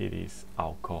that it is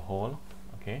alcohol.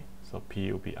 Okay, so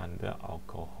P will be under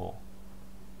alcohol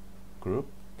group.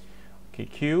 Okay,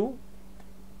 Q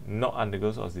not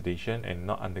undergoes oxidation and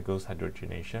not undergoes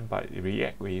hydrogenation, but it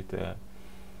react with the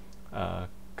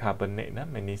carbonate,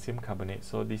 magnesium carbonate.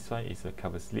 So this one is a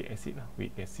carboxylic acid,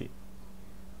 weak acid.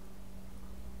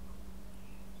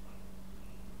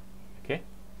 Okay,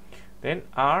 then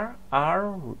R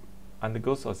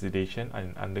undergoes oxidation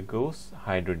and undergoes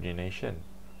hydrogenation.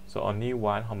 So only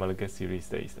one homologous series,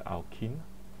 that is the alkene.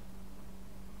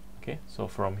 Okay, so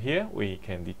from here we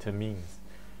can determine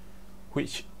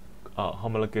which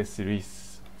homologous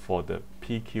series for the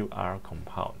PQR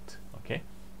compound. Okay,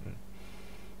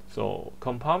 so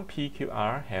compound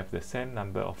PQR have the same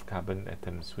number of carbon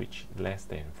atoms, which less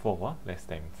than 4.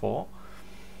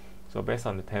 So based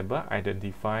on the table,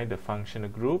 identify the functional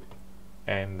group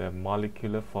and the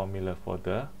molecular formula for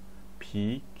the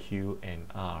P, Q, and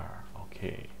R.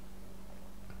 Okay,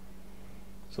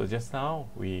 so just now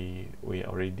we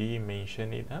already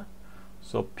mentioned it.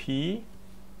 So P,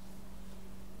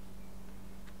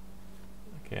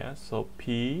 okay, so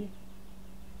P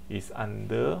is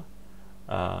under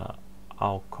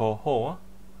alcohol,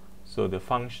 so the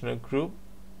functional group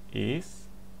is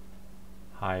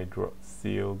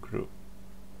hydroxyl group.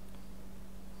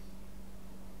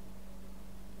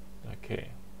 Okay,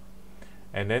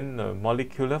 and then the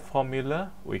molecular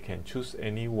formula, we can choose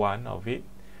any one of it,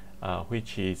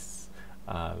 which is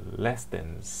less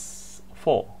than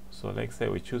 4. So let's say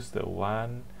we choose the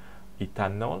one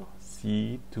ethanol,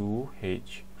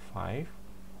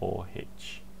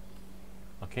 C2H5OH.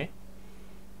 Okay,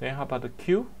 then how about the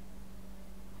Q?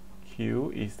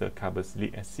 Q is the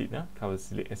carboxylic acid.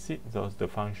 Carboxylic acid, so the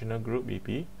functional group will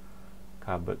be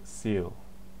carboxyl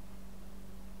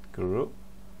group.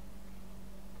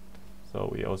 So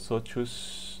we also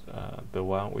choose the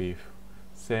one with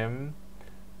same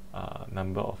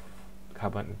number of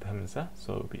carbon atoms, so it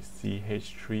will be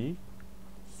CH3COOH.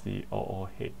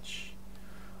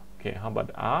 Okay, how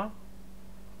about R?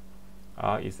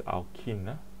 R is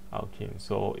alkene. Alkene,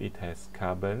 so it has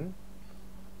carbon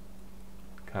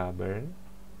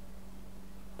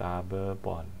double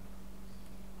bond.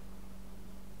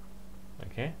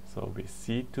 Okay, so with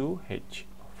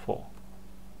C2H4.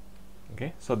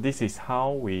 Okay, so this is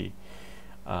how we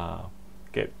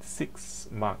get 6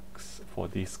 marks for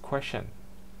this question.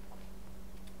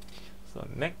 So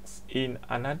next, in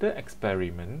another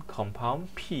experiment,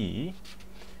 compound P.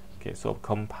 Okay, so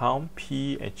compound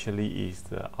P actually is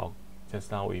the, just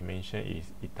now we mentioned,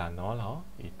 is ethanol.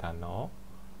 Ethanol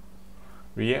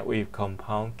react with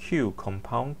compound Q.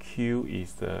 Compound Q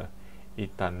is the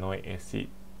ethanoic acid.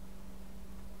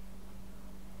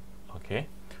 Okay,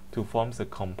 to form the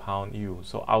compound U.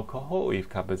 So alcohol with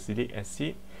carboxylic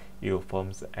acid, you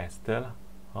forms ester.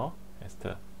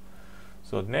 Ester.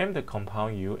 So name the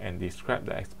compound U and describe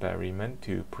the experiment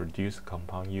to produce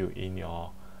compound U in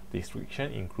your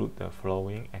description include the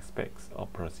following aspects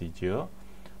of procedure,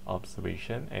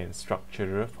 observation, and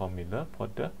structural formula for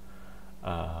the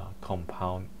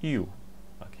compound U.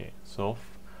 Okay, so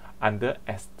under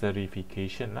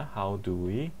esterification, how do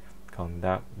we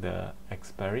conduct the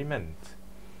experiment?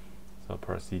 So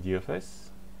procedure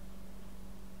first.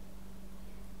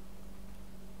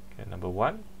 Okay, number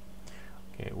one,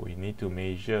 okay, we need to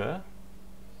measure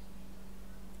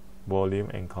volume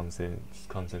and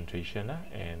concentration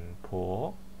and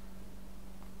pour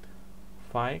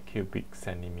 5 cubic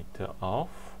centimeter of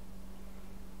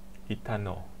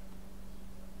ethanol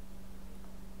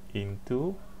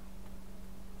into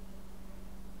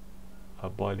a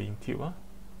boiling tube.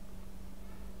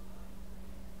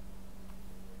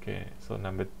 Okay, so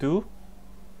number two,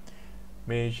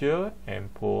 measure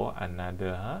and pour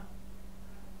another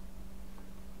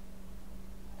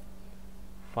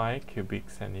 5 cubic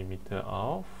centimeter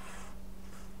of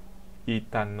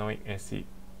ethanoic acid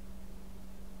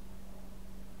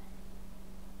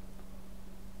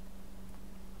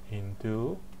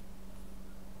into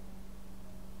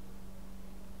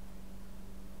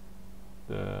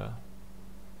the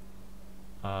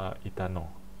ethanol.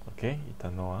 Okay,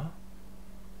 ethanol.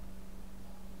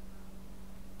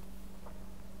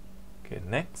 Okay,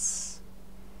 next.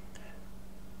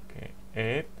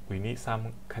 Okay, we need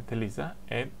some catalyst.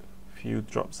 Add few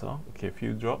drops. Okay,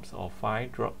 few drops or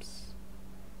 5 drops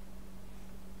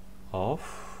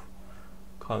of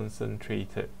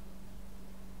concentrated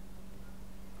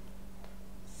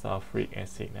sulfuric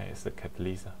acid as a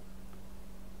catalyst.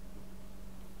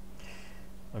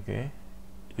 Okay,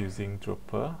 using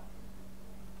dropper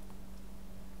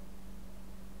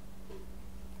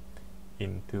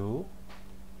into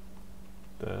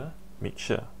the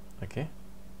mixture. Okay,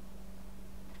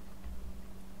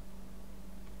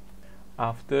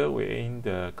 after we in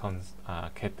the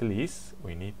catalyst,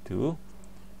 we need to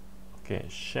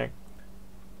shake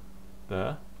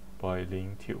the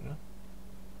boiling tube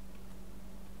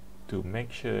to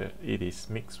make sure it is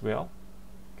mixed well.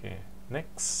 Okay,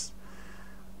 next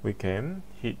we can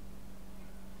heat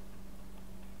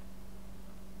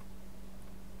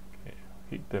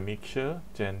the mixture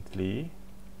gently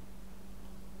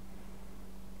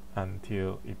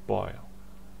until it boils.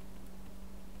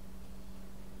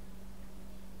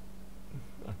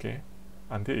 Okay,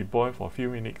 until it boils for a few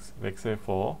minutes, let's say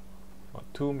for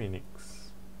 2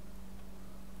 minutes.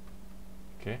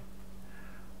 Okay,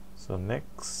 so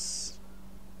next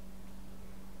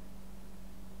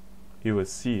you will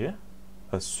see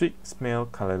a sweet smell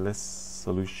colorless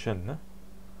solution.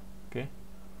 Okay,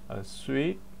 a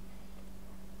sweet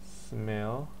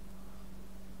smell,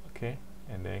 okay,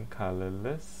 and then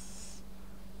colorless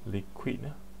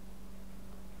liquid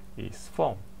is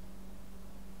formed.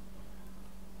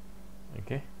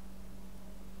 Okay,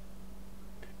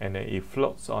 and then it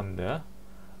floats on the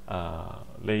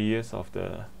layers of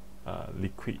the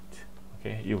liquid.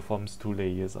 Okay, it forms 2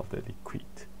 layers of the liquid.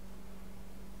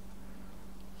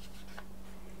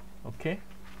 Okay,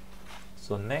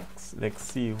 so next let's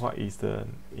see what is the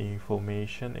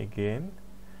information again.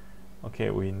 Okay,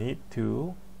 we need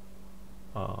to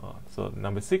so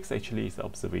number 6 actually is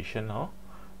observation.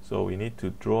 So we need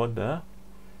to draw the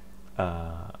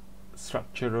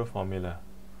structural formula.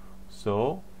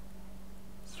 So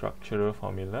structural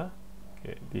formula,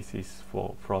 okay, this is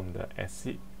from the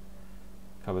acid,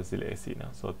 carboxylic acid.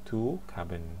 So 2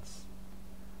 carbons,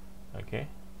 okay,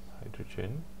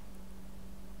 hydrogen.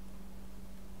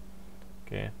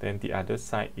 Okay, then the other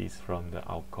side is from the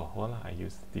alcohol. I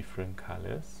use different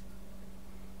colors.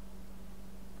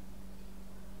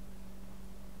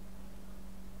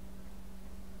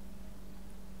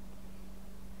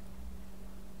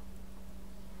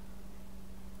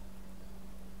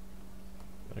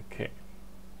 Okay.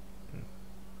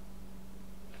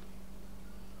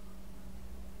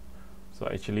 So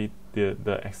actually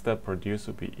the ester produced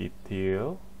will be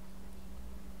ethyl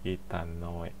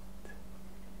ethanoate.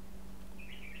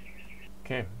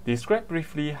 Okay, describe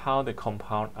briefly how the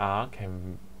compound R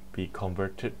can be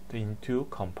converted into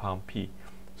compound P.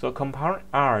 So compound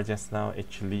R just now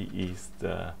actually is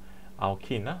the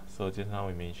alkene. So just now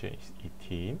we mentioned is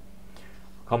ethene.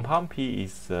 Compound P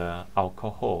is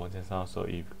alcohol just now, so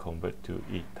it convert to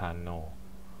ethanol.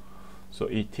 So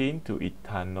ethene to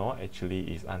ethanol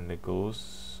actually is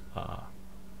undergoes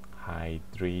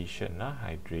hydration.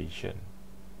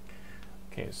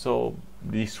 Okay, so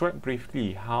describe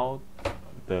briefly how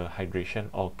the hydration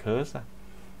occurs.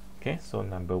 Okay, so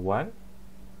number 1.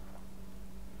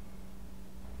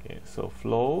 Okay, so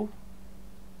flow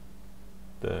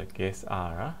the gas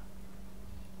R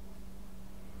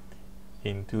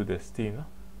into the steam.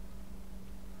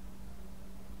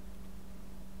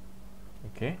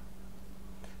 Okay,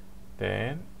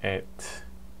 then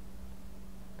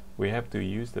we have to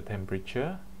use the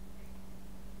temperature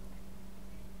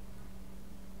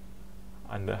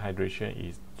under hydration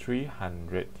is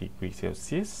 300 degrees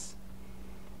Celsius,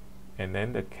 and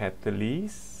then the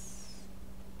catalyst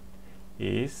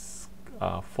is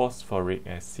phosphoric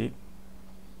acid.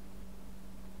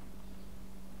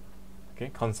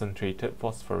 Okay, concentrated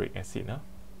phosphoric acid now.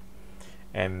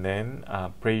 And then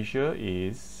pressure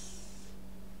is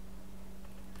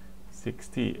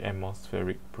 60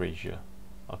 atmospheric pressure.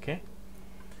 Okay,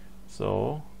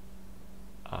 so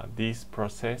this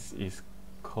process is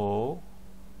called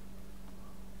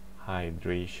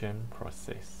hydration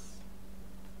process.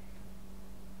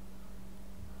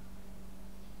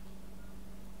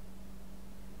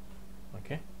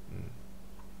 Okay,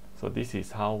 so this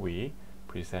is how we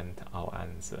present our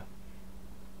answer.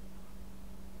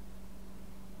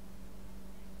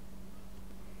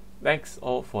 That's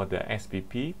all for the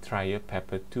SBP Trial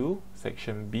Paper 2,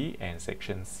 Section B and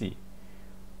Section C.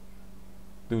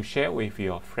 Do share with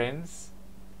your friends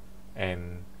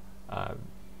and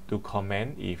do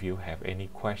comment if you have any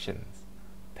questions.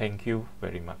 Thank you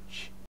very much.